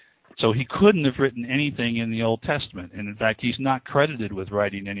 So he couldn't have written anything in the Old Testament. And in fact, he's not credited with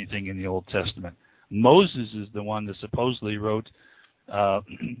writing anything in the Old Testament. Moses is the one that supposedly wrote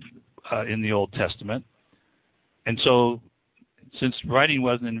in the Old Testament. And so, since writing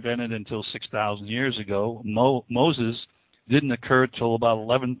wasn't invented until 6,000 years ago, Moses didn't occur till about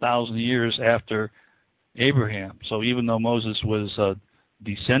 11,000 years after Abraham. So even though Moses was a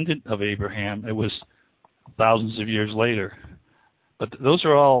descendant of Abraham, it was thousands of years later. But those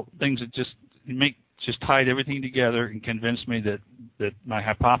are all things that just tied everything together and convinced me that my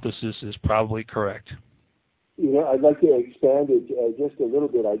hypothesis is probably correct. I'd like to expand it just a little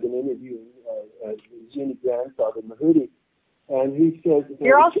bit. I've been interviewing Zuni grandfather, Mahudi, and he says...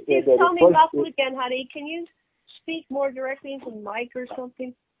 You're also tell me about it again, honey. Can you speak more directly into the mic or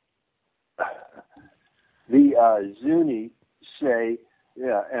something? The Zuni say,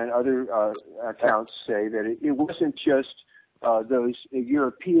 and other accounts say that it wasn't just those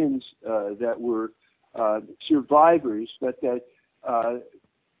Europeans that were survivors, but that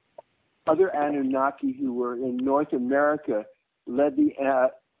other Anunnaki who were in North America led the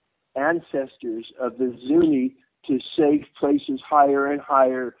ancestors of the Zuni to safe places higher and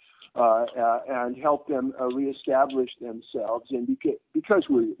higher and help them reestablish themselves. And because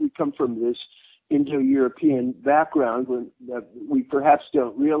we come from this Indo-European background, we perhaps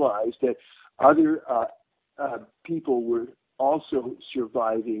don't realize that other people were also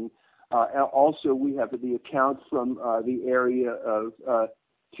surviving. Also, we have the account from the area of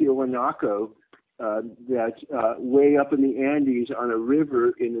Tiwanaku that way up in the Andes on a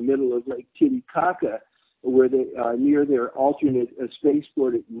river in the middle of Lake Titicaca, where they near their alternate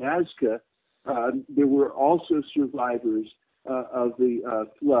spaceport at Nazca, there were also survivors of the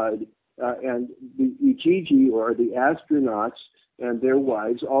flood, and the Ujiji, or the astronauts, and their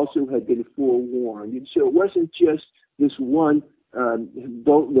wives also had been forewarned. And so it wasn't just this one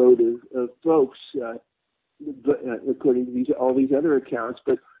boatload of folks, according to all these other accounts,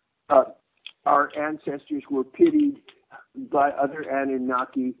 but our ancestors were pitied by other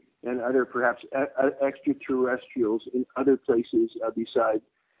Anunnaki and other perhaps extraterrestrials in other places besides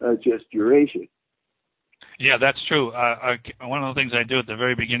just Eurasia. Yeah, that's true. One of the things I do at the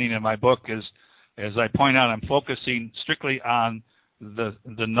very beginning of my book is, as I point out, I'm focusing strictly on the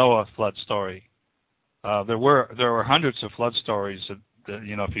Noah flood story. There were hundreds of flood stories that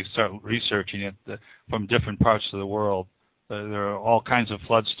if you start researching it from different parts of the world. There are all kinds of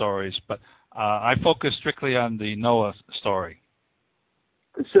flood stories, but I focus strictly on the Noah story.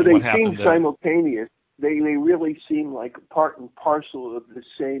 So they seem simultaneous. They really seem like part and parcel of the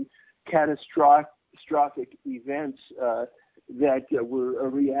same catastrophic events that were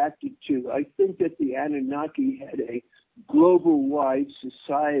reacted to. I think that the Anunnaki had a global-wide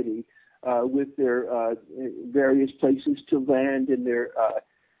society with their various places to land and their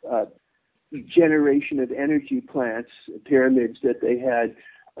generation of energy plants, pyramids that they had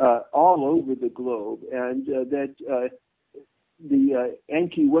all over the globe, and that the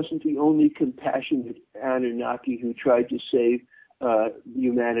Enki wasn't the only compassionate Anunnaki who tried to save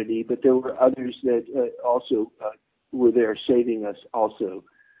humanity, but there were others that also were there saving us also.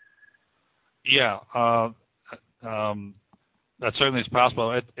 Yeah, that certainly is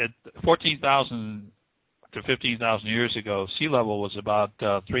possible. At 14,000 to 15,000 years ago, sea level was about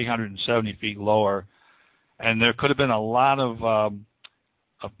 370 feet lower, and there could have been a lot of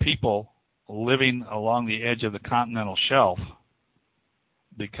people living along the edge of the continental shelf,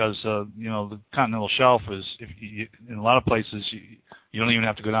 because the continental shelf is, in a lot of places you don't even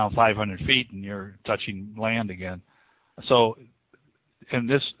have to go down 500 feet and you're touching land again. So,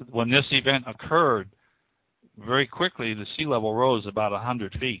 when this event occurred, very quickly the sea level rose about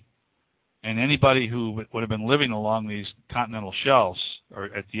 100 feet. And anybody who would have been living along these continental shelves, or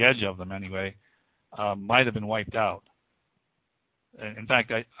at the edge of them anyway, might have been wiped out. In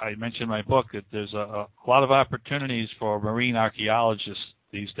fact, I mentioned in my book that there's a lot of opportunities for marine archaeologists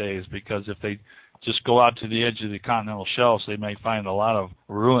these days, because if they just go out to the edge of the continental shelves, they may find a lot of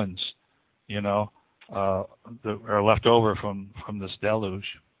ruins, that are left over from this deluge.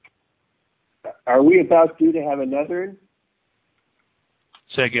 Are we about due to have another?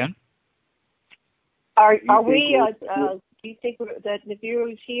 Say again? Are we? Do you think that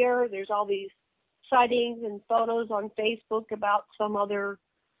Nibiru's here? There's all these sightings and photos on Facebook about some other,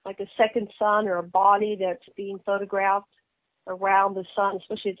 like a second sun or a body that's being photographed around the sun,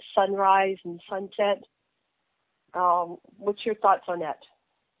 especially at sunrise and sunset. What's your thoughts on that?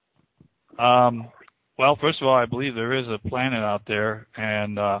 Well, first of all, I believe there is a planet out there,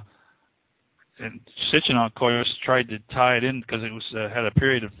 and Sitchin, of course, tried to tie it in because it was had a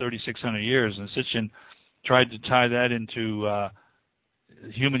period of 3,600 years, and Sitchin tried to tie that into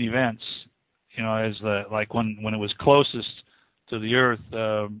human events. As like when it was closest to the Earth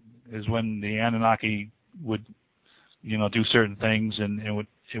is when the Anunnaki would, do certain things, and it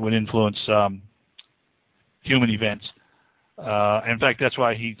would influence human events. In fact, that's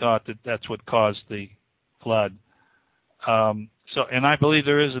why he thought that's what caused the flood. And I believe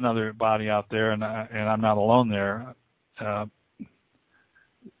there is another body out there, and I'm not alone there.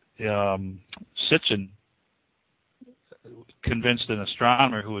 Sitchin convinced an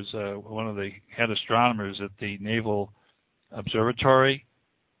astronomer who was one of the head astronomers at the Naval Observatory,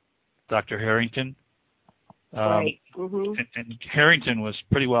 Dr. Harrington. Right. Mm-hmm. And Harrington was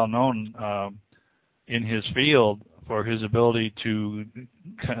pretty well known in his field for his ability to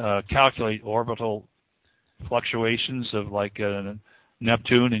calculate orbital fluctuations of like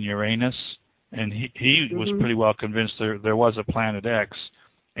Neptune and Uranus, and he was pretty well convinced there was a planet X.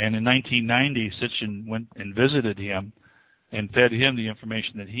 And in 1990, Sitchin went and visited him and fed him the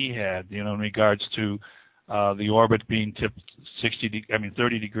information that he had, in regards to the orbit being tipped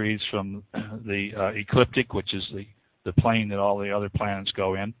 30 degrees from the ecliptic, which is the plane that all the other planets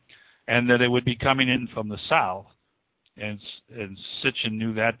go in, and that it would be coming in from the south. And Sitchin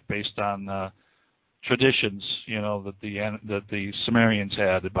knew that based on traditions, that the Sumerians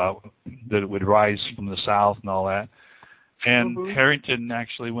had about that it would rise from the south and all that. And Harrington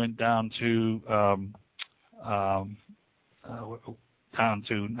actually went down to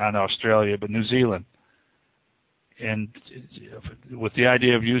not Australia, but New Zealand, and with the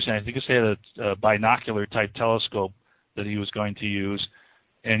idea of using, I think he had a binocular type telescope that he was going to use,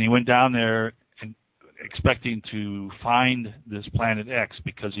 and he went down there and expecting to find this planet X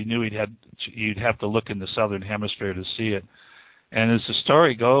because he knew you'd have to look in the southern hemisphere to see it. And as the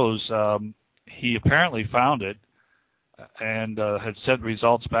story goes, he apparently found it and had sent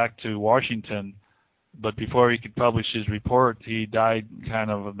results back to Washington, but before he could publish his report, he died kind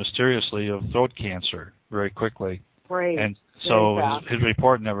of mysteriously of throat cancer very quickly. Right. And so his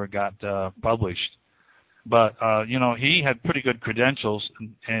report never got published. But, he had pretty good credentials,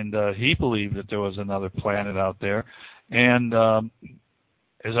 and he believed that there was another planet out there. And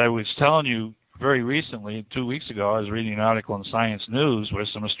as I was telling you very recently, 2 weeks ago, I was reading an article in Science News where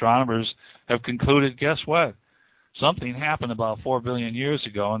some astronomers have concluded, guess what? Something happened about 4 billion years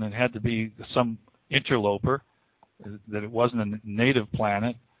ago, and it had to be some interloper, that it wasn't a native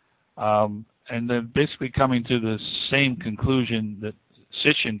planet. And they're basically coming to the same conclusion that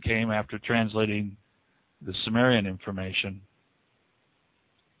Sitchin came after translating the Sumerian information.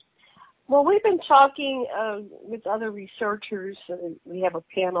 Well, we've been talking with other researchers. We have a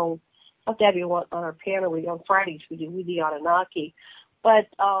panel. I'll have you on our panel. On Fridays we do the Anunnaki. But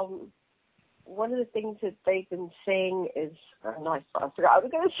one of the things that they've been saying is, I forgot. I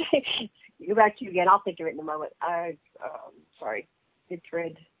was going to say, go back to you again. I'll think of it in a moment. Sorry. It's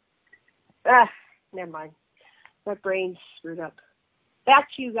red. Never mind. My brain's screwed up. Back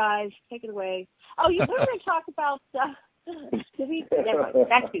to you guys. Take it away. Oh, we were going to talk about. Never mind.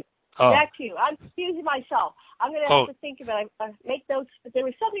 Back to you. Oh. Back to you. I'm confusing myself. I'm going to have to think about it. Make notes. But there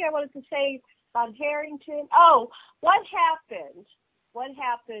was something I wanted to say about Harrington. Oh, what happened?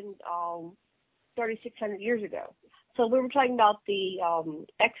 3,600 years ago. So we were talking about the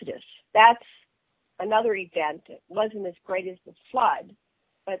Exodus. That's another event. It wasn't as great as the flood,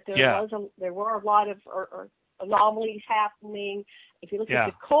 but there were a lot of anomalies happening. If you look at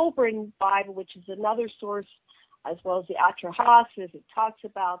the Kolbrin Bible, which is another source, as well as the Atrahasis, it talks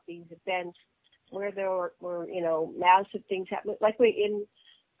about these events where there were massive things happening. Like in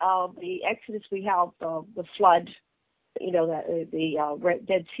the Exodus, we have the flood, the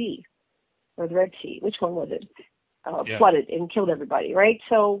Dead Sea, or the Red Sea. Which one was it? Flooded and killed everybody, right?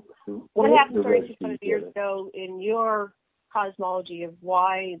 So what happened 3,600 years ago in your cosmology of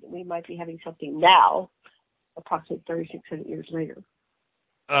why we might be having something now, approximately 3,600 years later?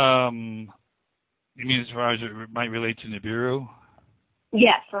 You mean as far as it might relate to Nibiru?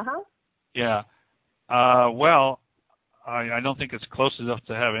 Yes. Yeah. Well, I don't think it's close enough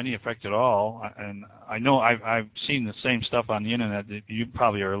to have any effect at all. And I know I've seen the same stuff on the internet that you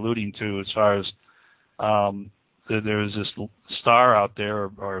probably are alluding to, as far as there's this star out there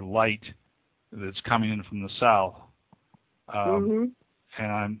or light that's coming in from the south,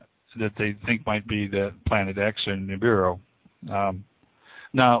 and that they think might be the Planet X or Nibiru.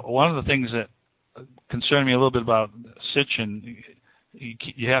 Now, one of the things that concerned me a little bit about Sitchin,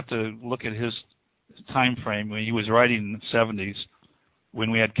 you have to look at his time frame when he was writing in the 70s,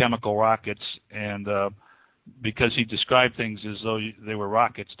 when we had chemical rockets, and because he described things as though they were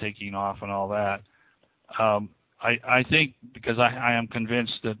rockets taking off and all that. I think, because I am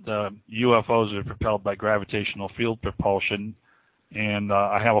convinced that UFOs are propelled by gravitational field propulsion, and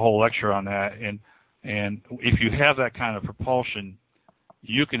I have a whole lecture on that. And if you have that kind of propulsion,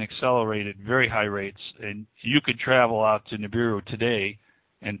 you can accelerate at very high rates, and you could travel out to Nibiru today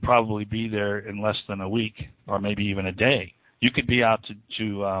and probably be there in less than a week, or maybe even a day. You could be out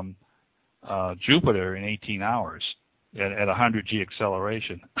to Jupiter in 18 hours at 100 G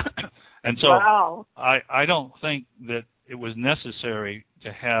acceleration. And so wow. I don't think that it was necessary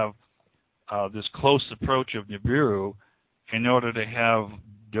to have this close approach of Nibiru in order to have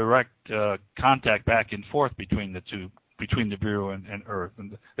direct contact back and forth between the two, between Nibiru and Earth.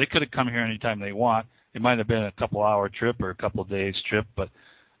 And they could have come here anytime they want. It might have been a couple-hour trip or a couple of days trip, but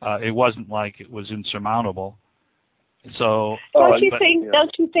it wasn't like it was insurmountable. So don't you think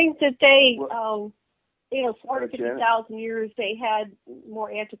that they 450,000 years they had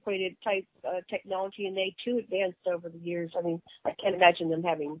more antiquated type technology, and they too advanced over the years? I mean, I can't imagine them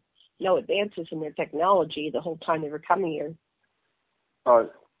having no advances in their technology the whole time they were coming here.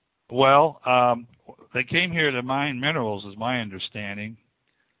 Well, they came here to mine minerals, is my understanding,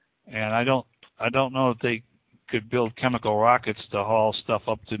 and I don't know if they could build chemical rockets to haul stuff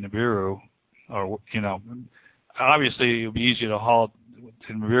up to Nibiru, or obviously it would be easier to haul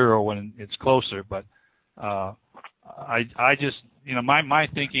to Nibiru when it's closer, but I just my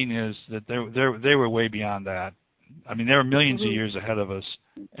thinking is that they were way beyond that. I mean, they were millions of years ahead of us,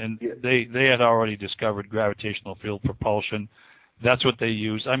 and they had already discovered gravitational field propulsion. That's what they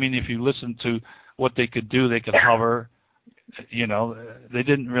used. I mean, if you listen to what they could do, they could hover. They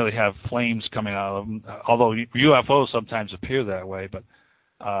didn't really have flames coming out of them, although UFOs sometimes appear that way. But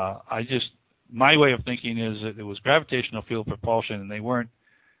my way of thinking is that it was gravitational field propulsion, and they weren't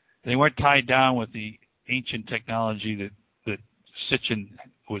tied down with the ancient technology that Sitchin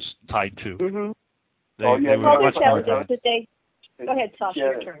was tied to. Mm-hmm. Go ahead, Sasha,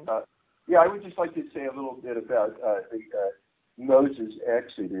 your turn. I would just like to say a little bit about the Moses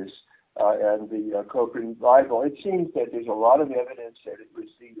Exodus and the Cochrane Bible. It seems that there's a lot of evidence that it was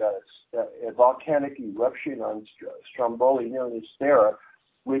the volcanic eruption on Stromboli, known as Thera,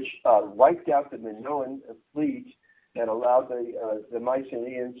 which wiped out the Minoan fleet and allowed the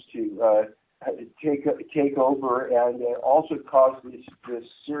Mycenaeans to take over, and also caused this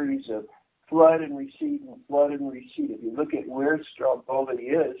series of flood and recede and flood and recede. If you look at where Stromboli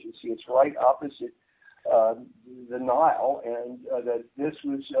is, you see it's right opposite the Nile, and that this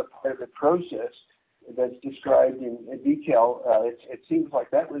was a part of the process that's described in detail. It seems like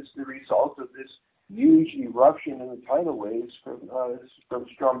that was the result of this huge eruption in the tidal waves from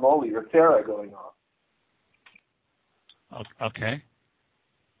Stromboli or Thera going on. Okay.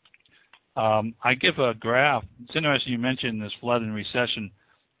 I give a graph. It's interesting you mentioned this flood and recession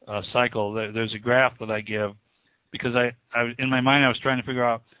cycle. There's a graph that I give because I in my mind I was trying to figure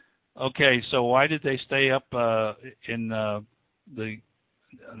out, okay, so why did they stay up in the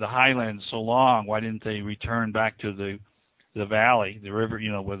highlands so long? Why didn't they return back to the valley, the river,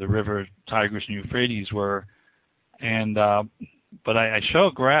 where the river Tigris and Euphrates were? And but I show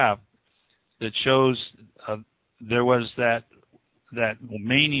a graph that shows there was that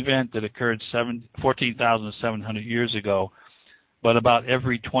main event that occurred 14,700 years ago, but about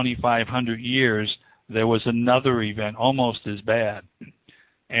every 2,500 years there was another event almost as bad.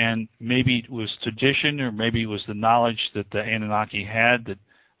 And maybe it was tradition, or maybe it was the knowledge that the Anunnaki had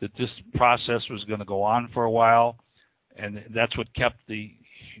that this process was going to go on for a while, and that's what kept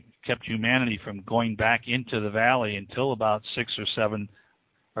humanity from going back into the valley until about 6 or 7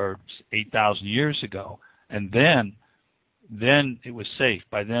 or 8,000 years ago. And then it was safe.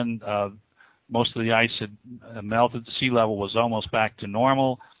 By then, most of the ice had melted. The sea level was almost back to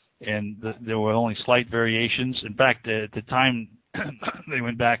normal, and there were only slight variations. In fact, at the time they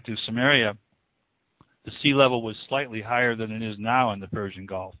went back to Samaria, the sea level was slightly higher than it is now in the Persian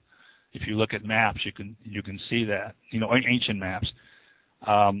Gulf. If you look at maps, you can see that, ancient maps.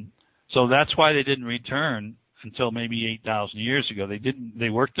 So that's why they didn't return until maybe 8,000 years ago. They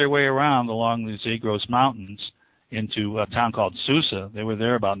worked their way around along the Zagros Mountains into a town called Susa. They were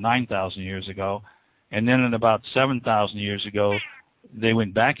there about 9,000 years ago. And then in about 7,000 years ago, they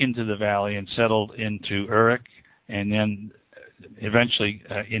went back into the valley and settled into Uruk, and then eventually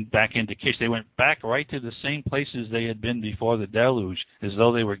back into Kish. They went back right to the same places they had been before the deluge, as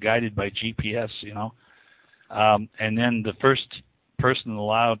though they were guided by GPS, and then the first person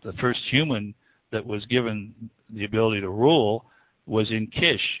allowed, the first human that was given the ability to rule was in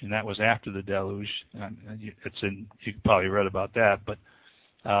Kish, and that was after the deluge. You probably read about that, but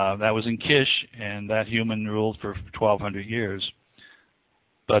that was in Kish, and that human ruled for 1,200 years.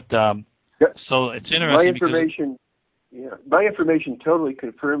 But so it's interesting. My information totally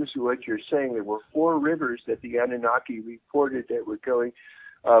confirms what you're saying. There were 4 rivers that the Anunnaki reported that were going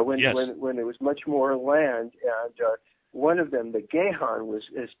when there was much more land, and one of them, the Gahan, was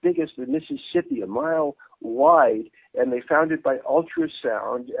as big as the Mississippi, a mile wide, and they found it by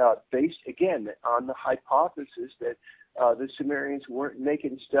ultrasound, based again on the hypothesis that the Sumerians weren't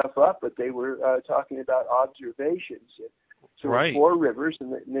making stuff up, but they were talking about observations. So right. 4 rivers,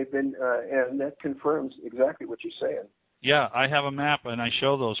 and they've been, and that confirms exactly what you're saying. Yeah, I have a map, and I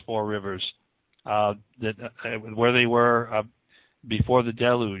show those 4 rivers where they were before the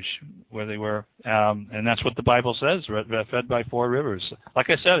deluge, where they were, and that's what the Bible says, fed by 4 rivers. Like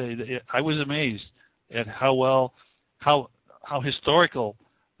I said, I was amazed at how historical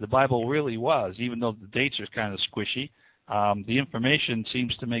the Bible really was, even though the dates are kind of squishy. The information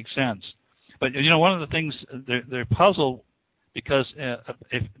seems to make sense. But one of the things they're puzzled because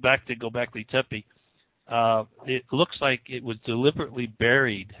go back to Tepe, it looks like it was deliberately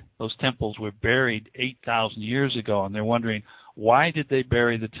buried. Those temples were buried 8,000 years ago, and they're wondering, why did they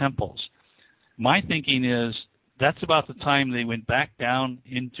bury the temples? My thinking is that's about the time they went back down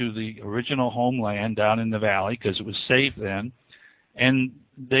into the original homeland down in the valley, because it was safe then, and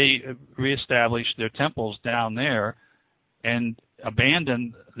they reestablished their temples down there and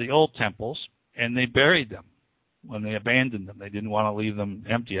abandoned the old temples, and they buried them. When they abandoned them, they didn't want to leave them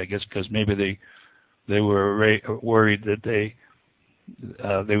empty, I guess, because maybe they were worried that they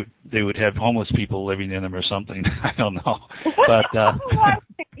would have homeless people living in them or something. I don't know, but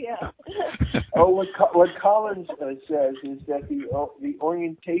what Collins says is that the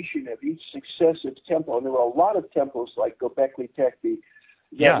orientation of each successive temple, and there were a lot of temples like Göbekli Tepe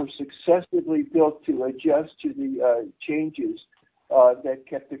that were successively built to adjust to the changes that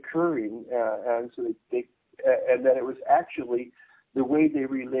kept occurring, and so and that it was actually the way they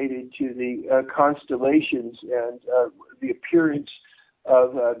related to the constellations and the appearance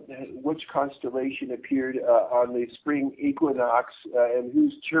of which constellation appeared on the spring equinox and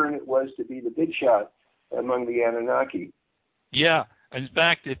whose turn it was to be the big shot among the Anunnaki. Yeah, in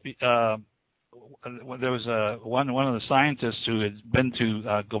fact, there was one of the scientists who had been to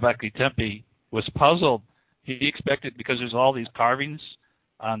Göbekli Tepe was puzzled. He expected, because there's all these carvings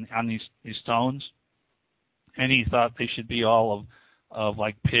on these stones, and he thought they should be all of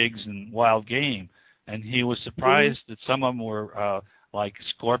like pigs and wild game, and he was surprised that some of them were like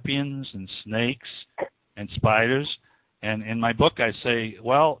scorpions and snakes and spiders. And in my book I say,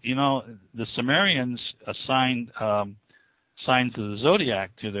 well, the Sumerians assigned signs of the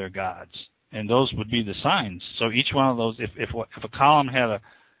zodiac to their gods, and those would be the signs. So each one of those, if a column had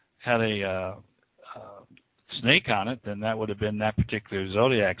a snake on it, then that would have been that particular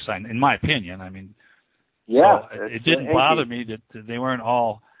zodiac sign, in my opinion. I mean, yeah, so it didn't bother me that they weren't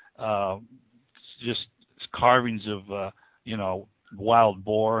all just carvings of wild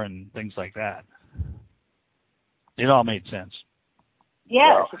boar and things like that. It all made sense.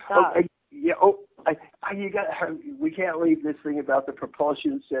 Yes, it does. We can't leave this thing about the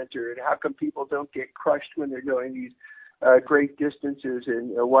propulsion center and how come people don't get crushed when they're going these great distances,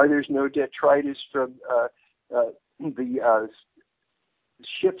 and why there's no detritus from the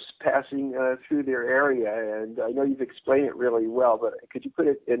ships passing through their area. And I know you've explained it really well, but could you put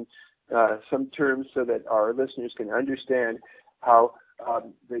it in some terms so that our listeners can understand how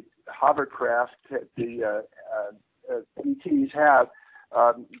the hovercraft that the ETs have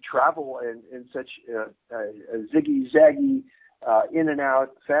travel in such a ziggy-zaggy, in and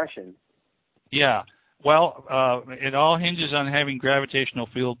out fashion? Yeah. Well, it all hinges on having gravitational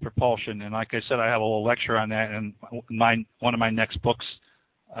field propulsion, and like I said, I have a little lecture on that, and one of my next books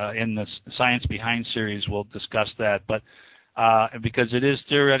in the Science Behind series will discuss that. But because it is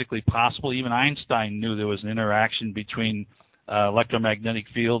theoretically possible, even Einstein knew there was an interaction between electromagnetic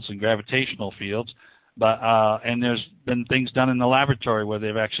fields and gravitational fields. But and there's been things done in the laboratory where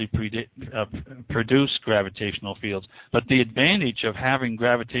they've actually produced gravitational fields. But the advantage of having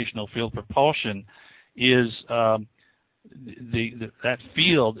gravitational field propulsion is that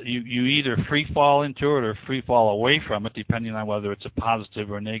field. You either free fall into it or free fall away from it, depending on whether it's a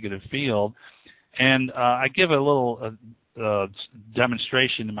positive or negative field. And I give a little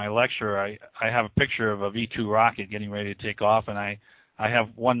demonstration in my lecture. I have a picture of a V-2 rocket getting ready to take off, and I have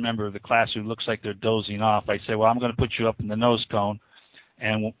one member of the class who looks like they're dozing off. I say, well, I'm going to put you up in the nose cone,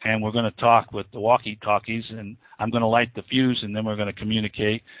 and we're going to talk with the walkie-talkies, and I'm going to light the fuse, and then we're going to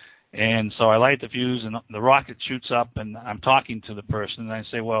communicate. And so I light the fuse, and the rocket shoots up, and I'm talking to the person, and I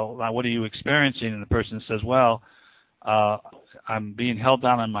say, well, what are you experiencing? And the person says, well, I'm being held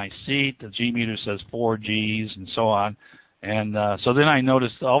down on my seat. The G meter says 4 Gs, and so on. And so then I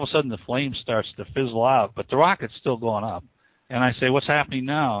notice all of a sudden the flame starts to fizzle out, but the rocket's still going up. And I say, what's happening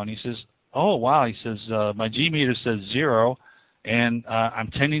now? And he says, oh, wow. He says, my G meter says 0, and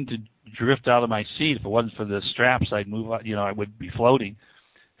I'm tending to drift out of my seat. If it wasn't for the straps, I'd move out, I would be floating.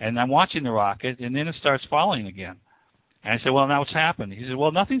 And I'm watching the rocket, and then it starts falling again. And I said, well, now what's happened? He said,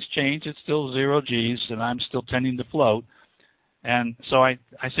 well, nothing's changed. It's still 0 Gs, and I'm still tending to float. And so I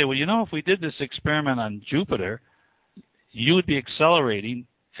say, well, if we did this experiment on Jupiter, you would be accelerating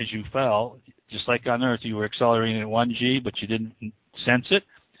as you fell, just like on Earth. You were accelerating at 1 G, but you didn't sense it.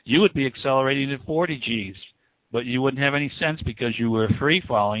 You would be accelerating at 40 Gs, but you wouldn't have any sense because you were free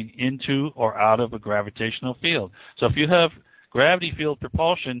falling into or out of a gravitational field. So if you have gravity field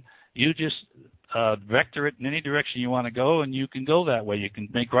propulsion, you just vector it in any direction you want to go, and you can go that way. You can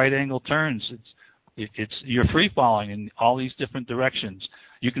make right-angle turns. You're free falling in all these different directions.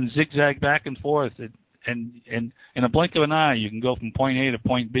 You can zigzag back and forth, and in a blink of an eye, you can go from point A to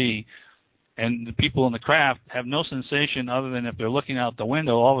point B. And the people in the craft have no sensation other than if they're looking out the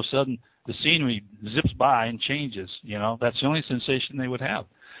window, all of a sudden the scenery zips by and changes. That's the only sensation they would have.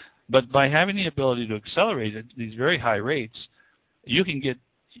 But by having the ability to accelerate at these very high rates, you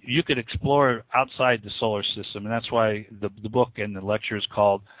could explore outside the solar system, and that's why the book and the lecture is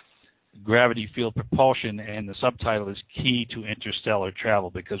called Gravity Field Propulsion, and the subtitle is Key to Interstellar Travel,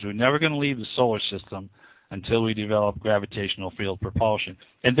 because we're never going to leave the solar system until we develop gravitational field propulsion.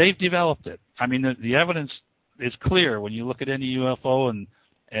 And they've developed it. I mean, the evidence is clear when you look at any UFO and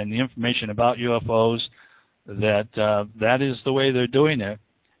the information about UFOs that that is the way they're doing it.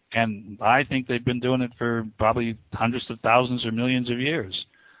 And I think they've been doing it for probably hundreds of thousands or millions of years.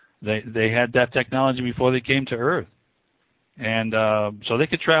 They had that technology before they came to Earth. And so they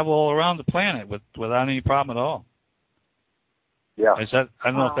could travel all around the planet without any problem at all. Yeah. I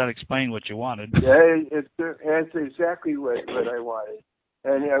don't know if that explained what you wanted. Yeah, it's exactly what I wanted.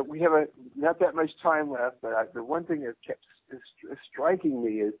 And we have not that much time left, but the one thing that kept striking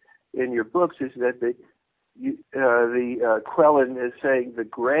me is in your books is that the Quellen is saying the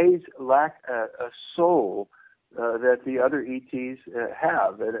Greys lack a soul that the other ETs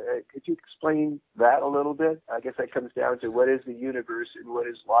have. And could you explain that a little bit? I guess that comes down to what is the universe and what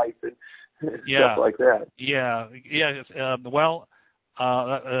is life and stuff like that. Yeah. Well,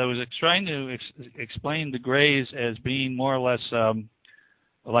 I was trying to explain the Greys as being more or less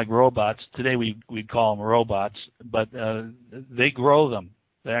like robots. Today we'd call them robots, but they grow them.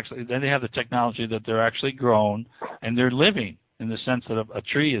 They have the technology that they're actually grown, and they're living in the sense that a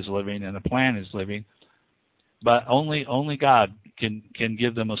tree is living and a plant is living. But only God can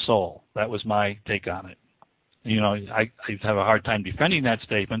give them a soul. That was my take on it. I have a hard time defending that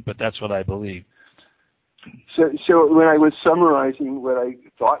statement, but that's what I believe. So when I was summarizing what I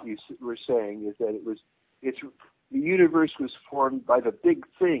thought you were saying is that the universe was formed by the Big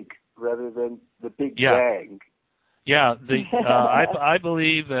Think rather than the Big Bang. Yeah, I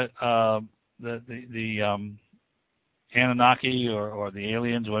believe that the Anunnaki or the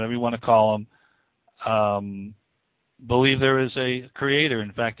aliens, whatever you want to call them, believe there is a creator.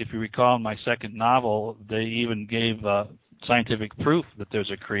 In fact, if you recall in my second novel, they even gave scientific proof that there's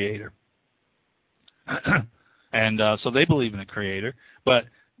a creator. And so they believe in a creator, but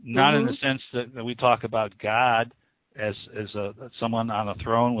not in the sense that we talk about God as someone on a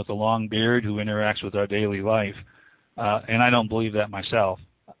throne with a long beard who interacts with our daily life. And I don't believe that myself.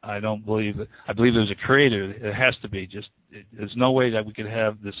 I believe there's a creator. It has to be. There's no way that we could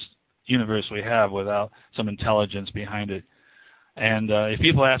have this universe we have without some intelligence behind it. And if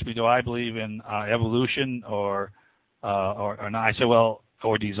people ask me, do I believe in evolution or not, I say, well,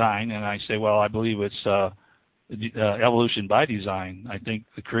 or design, and I say, well, I believe it's evolution by design. I think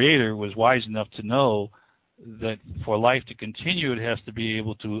the creator was wise enough to know that for life to continue, it has to be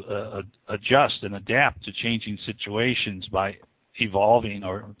able to adjust and adapt to changing situations by evolving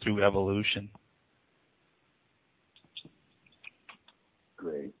or through evolution.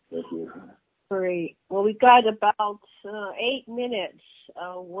 Great, thank you. Great. Well, we've got about 8 minutes.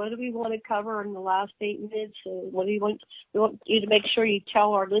 What do we want to cover in the last 8 minutes? What do you want? We want you to make sure you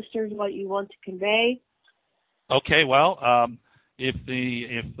tell our listeners what you want to convey. Okay. Well, if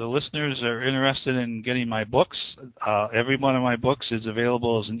the listeners are interested in getting my books, every one of my books is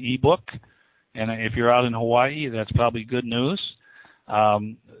available as an ebook, and if you're out in Hawaii, that's probably good news.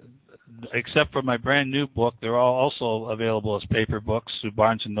 Except for my brand new book, they're all also available as paper books through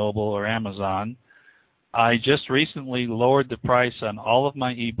Barnes & Noble or Amazon. I just recently lowered the price on all of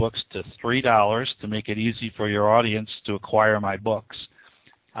my ebooks to $3 to make it easy for your audience to acquire my books.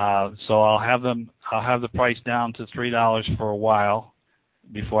 So I'll have the price down to $3 for a while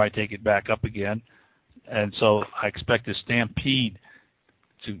before I take it back up again. And so I expect a stampede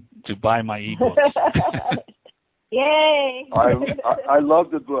to buy my ebooks. Yay! I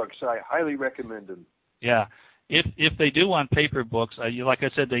love the books. I highly recommend them. Yeah. If they do want paper books, like I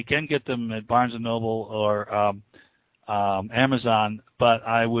said, they can get them at Barnes & Noble or Amazon, but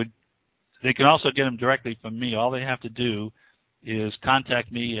they can also get them directly from me. All they have to do is contact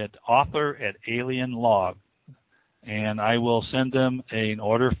me at author@alienlog, and I will send them an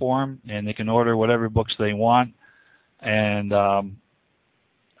order form, and they can order whatever books they want. And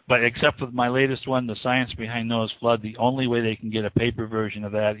but except with my latest one, The Science Behind Noah's Flood, the only way they can get a paper version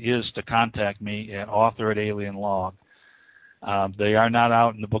of that is to contact me at author@alienlog. They are not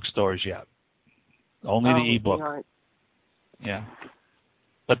out in the bookstores yet. Only the ebook. Yeah.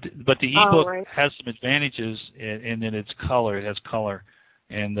 But the ebook has some advantages in that it's color. It has color.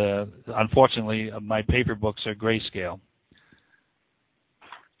 And unfortunately, my paper books are grayscale.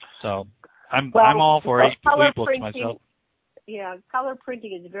 So I'm all for ebooks myself. Yeah, color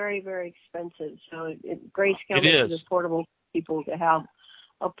printing is very, very expensive. So grayscale makes it affordable for people to have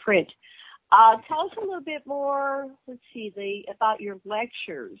a print. Tell us a little bit more. Let's see, about your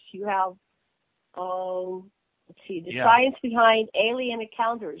lectures. You have, the science behind alien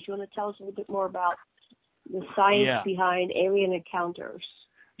encounters. You want to tell us a little bit more about the science behind alien encounters?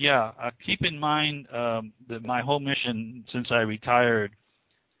 Yeah. Keep in mind that my whole mission since I retired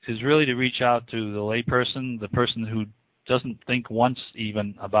is really to reach out to the layperson, the person who doesn't think once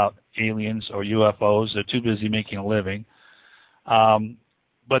even about aliens or UFOs. They're too busy making a living.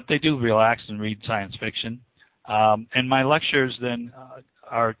 But they do relax and read science fiction. And my lectures then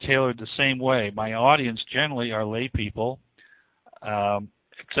are tailored the same way. My audience generally are lay people,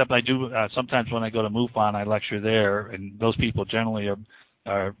 except I do sometimes when I go to MUFON, I lecture there, and those people generally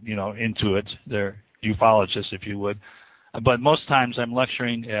are into it. They're ufologists, if you would. But most times I'm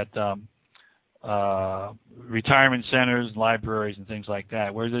lecturing at retirement centers, libraries, and things like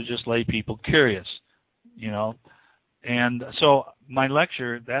that, where they're just lay people curious, And so my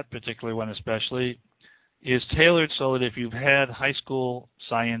lecture, that particular one especially, is tailored so that if you've had high school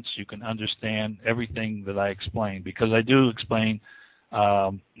science, you can understand everything that I explain, because I do explain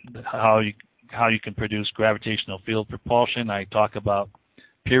how you can produce gravitational field propulsion. I talk about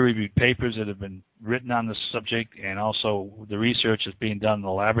peer-reviewed papers that have been written on the subject, and also the research that's being done in the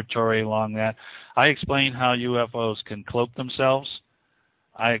laboratory along that. I explain how UFOs can cloak themselves.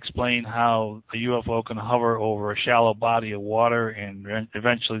 I explain how a UFO can hover over a shallow body of water and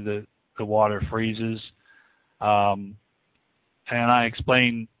eventually the water freezes. And I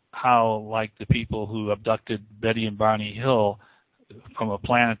explain how, like the people who abducted Betty and Barney Hill from a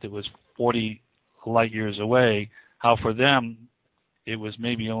planet that was 40 light years away, how for them it was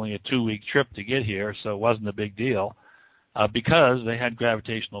maybe only a 2-week trip to get here, so it wasn't a big deal, because they had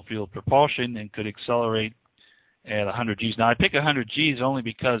gravitational field propulsion and could accelerate at 100 Gs. Now, I pick 100 Gs only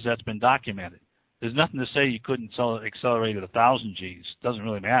because that's been documented. There's nothing to say you couldn't accelerate at 1,000 Gs. It doesn't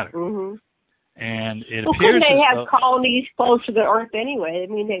really matter. Mm-hmm. And it appears couldn't they have colonies close to the Earth anyway?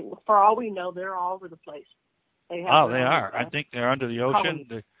 I mean, for all we know, they're all over the place. They are. I think they're under the ocean.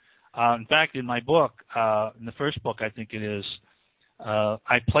 In fact, in my book, in the first book, I think it is,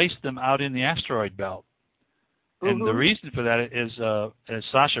 I placed them out in the asteroid belt. And the reason for that is, as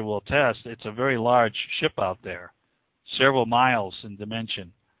Sasha will attest, it's a very large ship out there, several miles in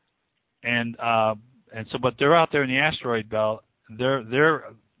dimension. And so, but they're out there in the asteroid belt.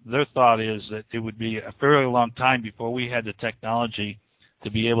 Their thought is that it would be a fairly long time before we had the technology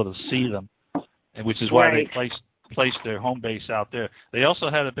to be able to see them, and which is why they placed their home base out there. They also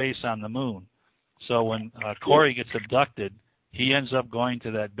had a base on the moon. So when Corey gets abducted, he ends up going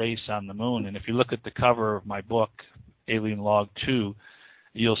to that base on the moon. And if you look at the cover of my book, Alien Log 2,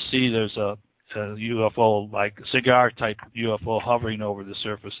 you'll see there's a UFO, like cigar-type UFO, hovering over the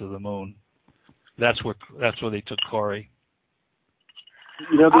surface of the moon. That's where they took Corey.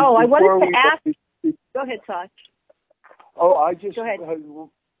 I wanted to ask. Go ahead, Todd. Go ahead.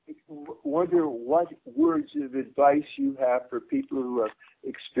 wonder what words of advice you have for people who have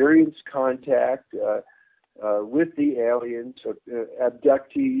experienced contact with the aliens,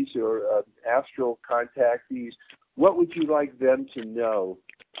 abductees or astral contactees. What would you like them to know?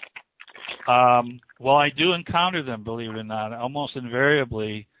 Well, I do encounter them, believe it or not, almost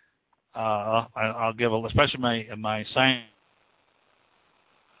invariably. I'll give, especially my science.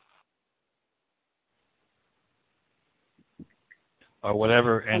 Or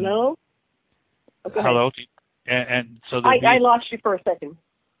whatever. And hello? Okay. Hello? And so I lost you for a second.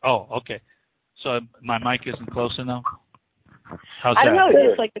 Oh, okay. So my mic isn't close enough? How's I don't that? know. It's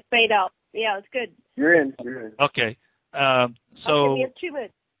just like the fade out. Yeah, it's good. You're in. Okay. So okay, we have 2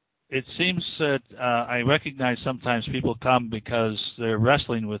 minutes. It seems that I recognize sometimes people come because they're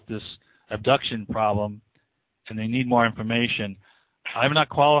wrestling with this abduction problem and they need more information. I'm not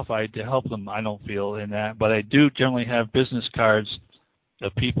qualified to help them, I don't feel, in that, but I do generally have business cards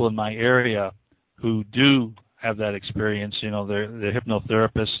of people in my area who do have that experience. You know, they're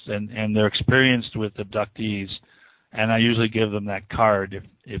hypnotherapists and they're experienced with abductees, and I usually give them that card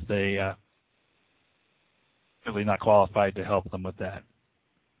if they really not qualified to help them with that.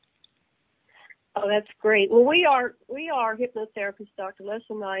 Oh, that's great. Well, we are hypnotherapists, Dr. Les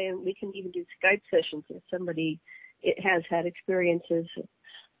and I, and we can even do Skype sessions if somebody has had experiences.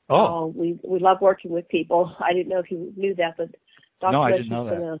 Oh, we love working with people. I didn't know if you knew that, but Dr. No, I Les didn't know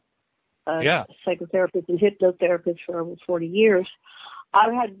has that. been a psychotherapist and hypnotherapist for over 40 years.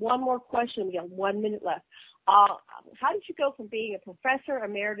 I had one more question. We got 1 minute left. How did you go from being a professor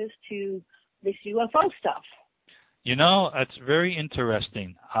emeritus to this UFO stuff? You know, it's very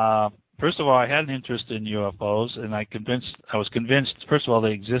interesting. First of all, I had an interest in UFOs, and I was convinced, first of all,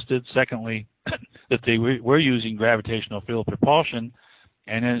 they existed. Secondly, that they were using gravitational field propulsion.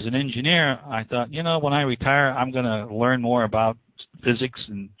 And as an engineer, I thought, you know, when I retire, I'm going to learn more about physics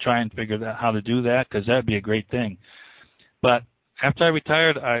and try and figure out how to do that, because that would be a great thing. But after I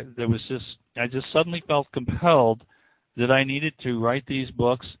retired, I just suddenly felt compelled that I needed to write these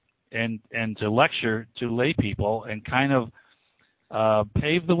books and to lecture to lay people and kind of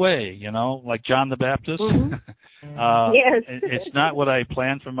pave the way, you know, like John the Baptist. Mm-hmm. Yes. It's not what I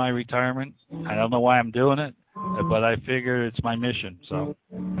planned for my retirement. I don't know why I'm doing it, but I figure it's my mission. So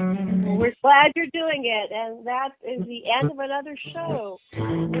we're glad you're doing it, and that is the end of another show.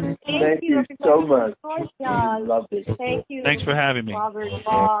 Thank you so much. Love it. Thank you. Thanks for having me. Robert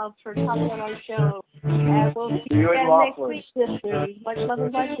Bob, for coming on our show. And we'll see you again next week, sisters. Much love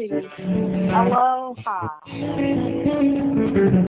and blessings. Aloha.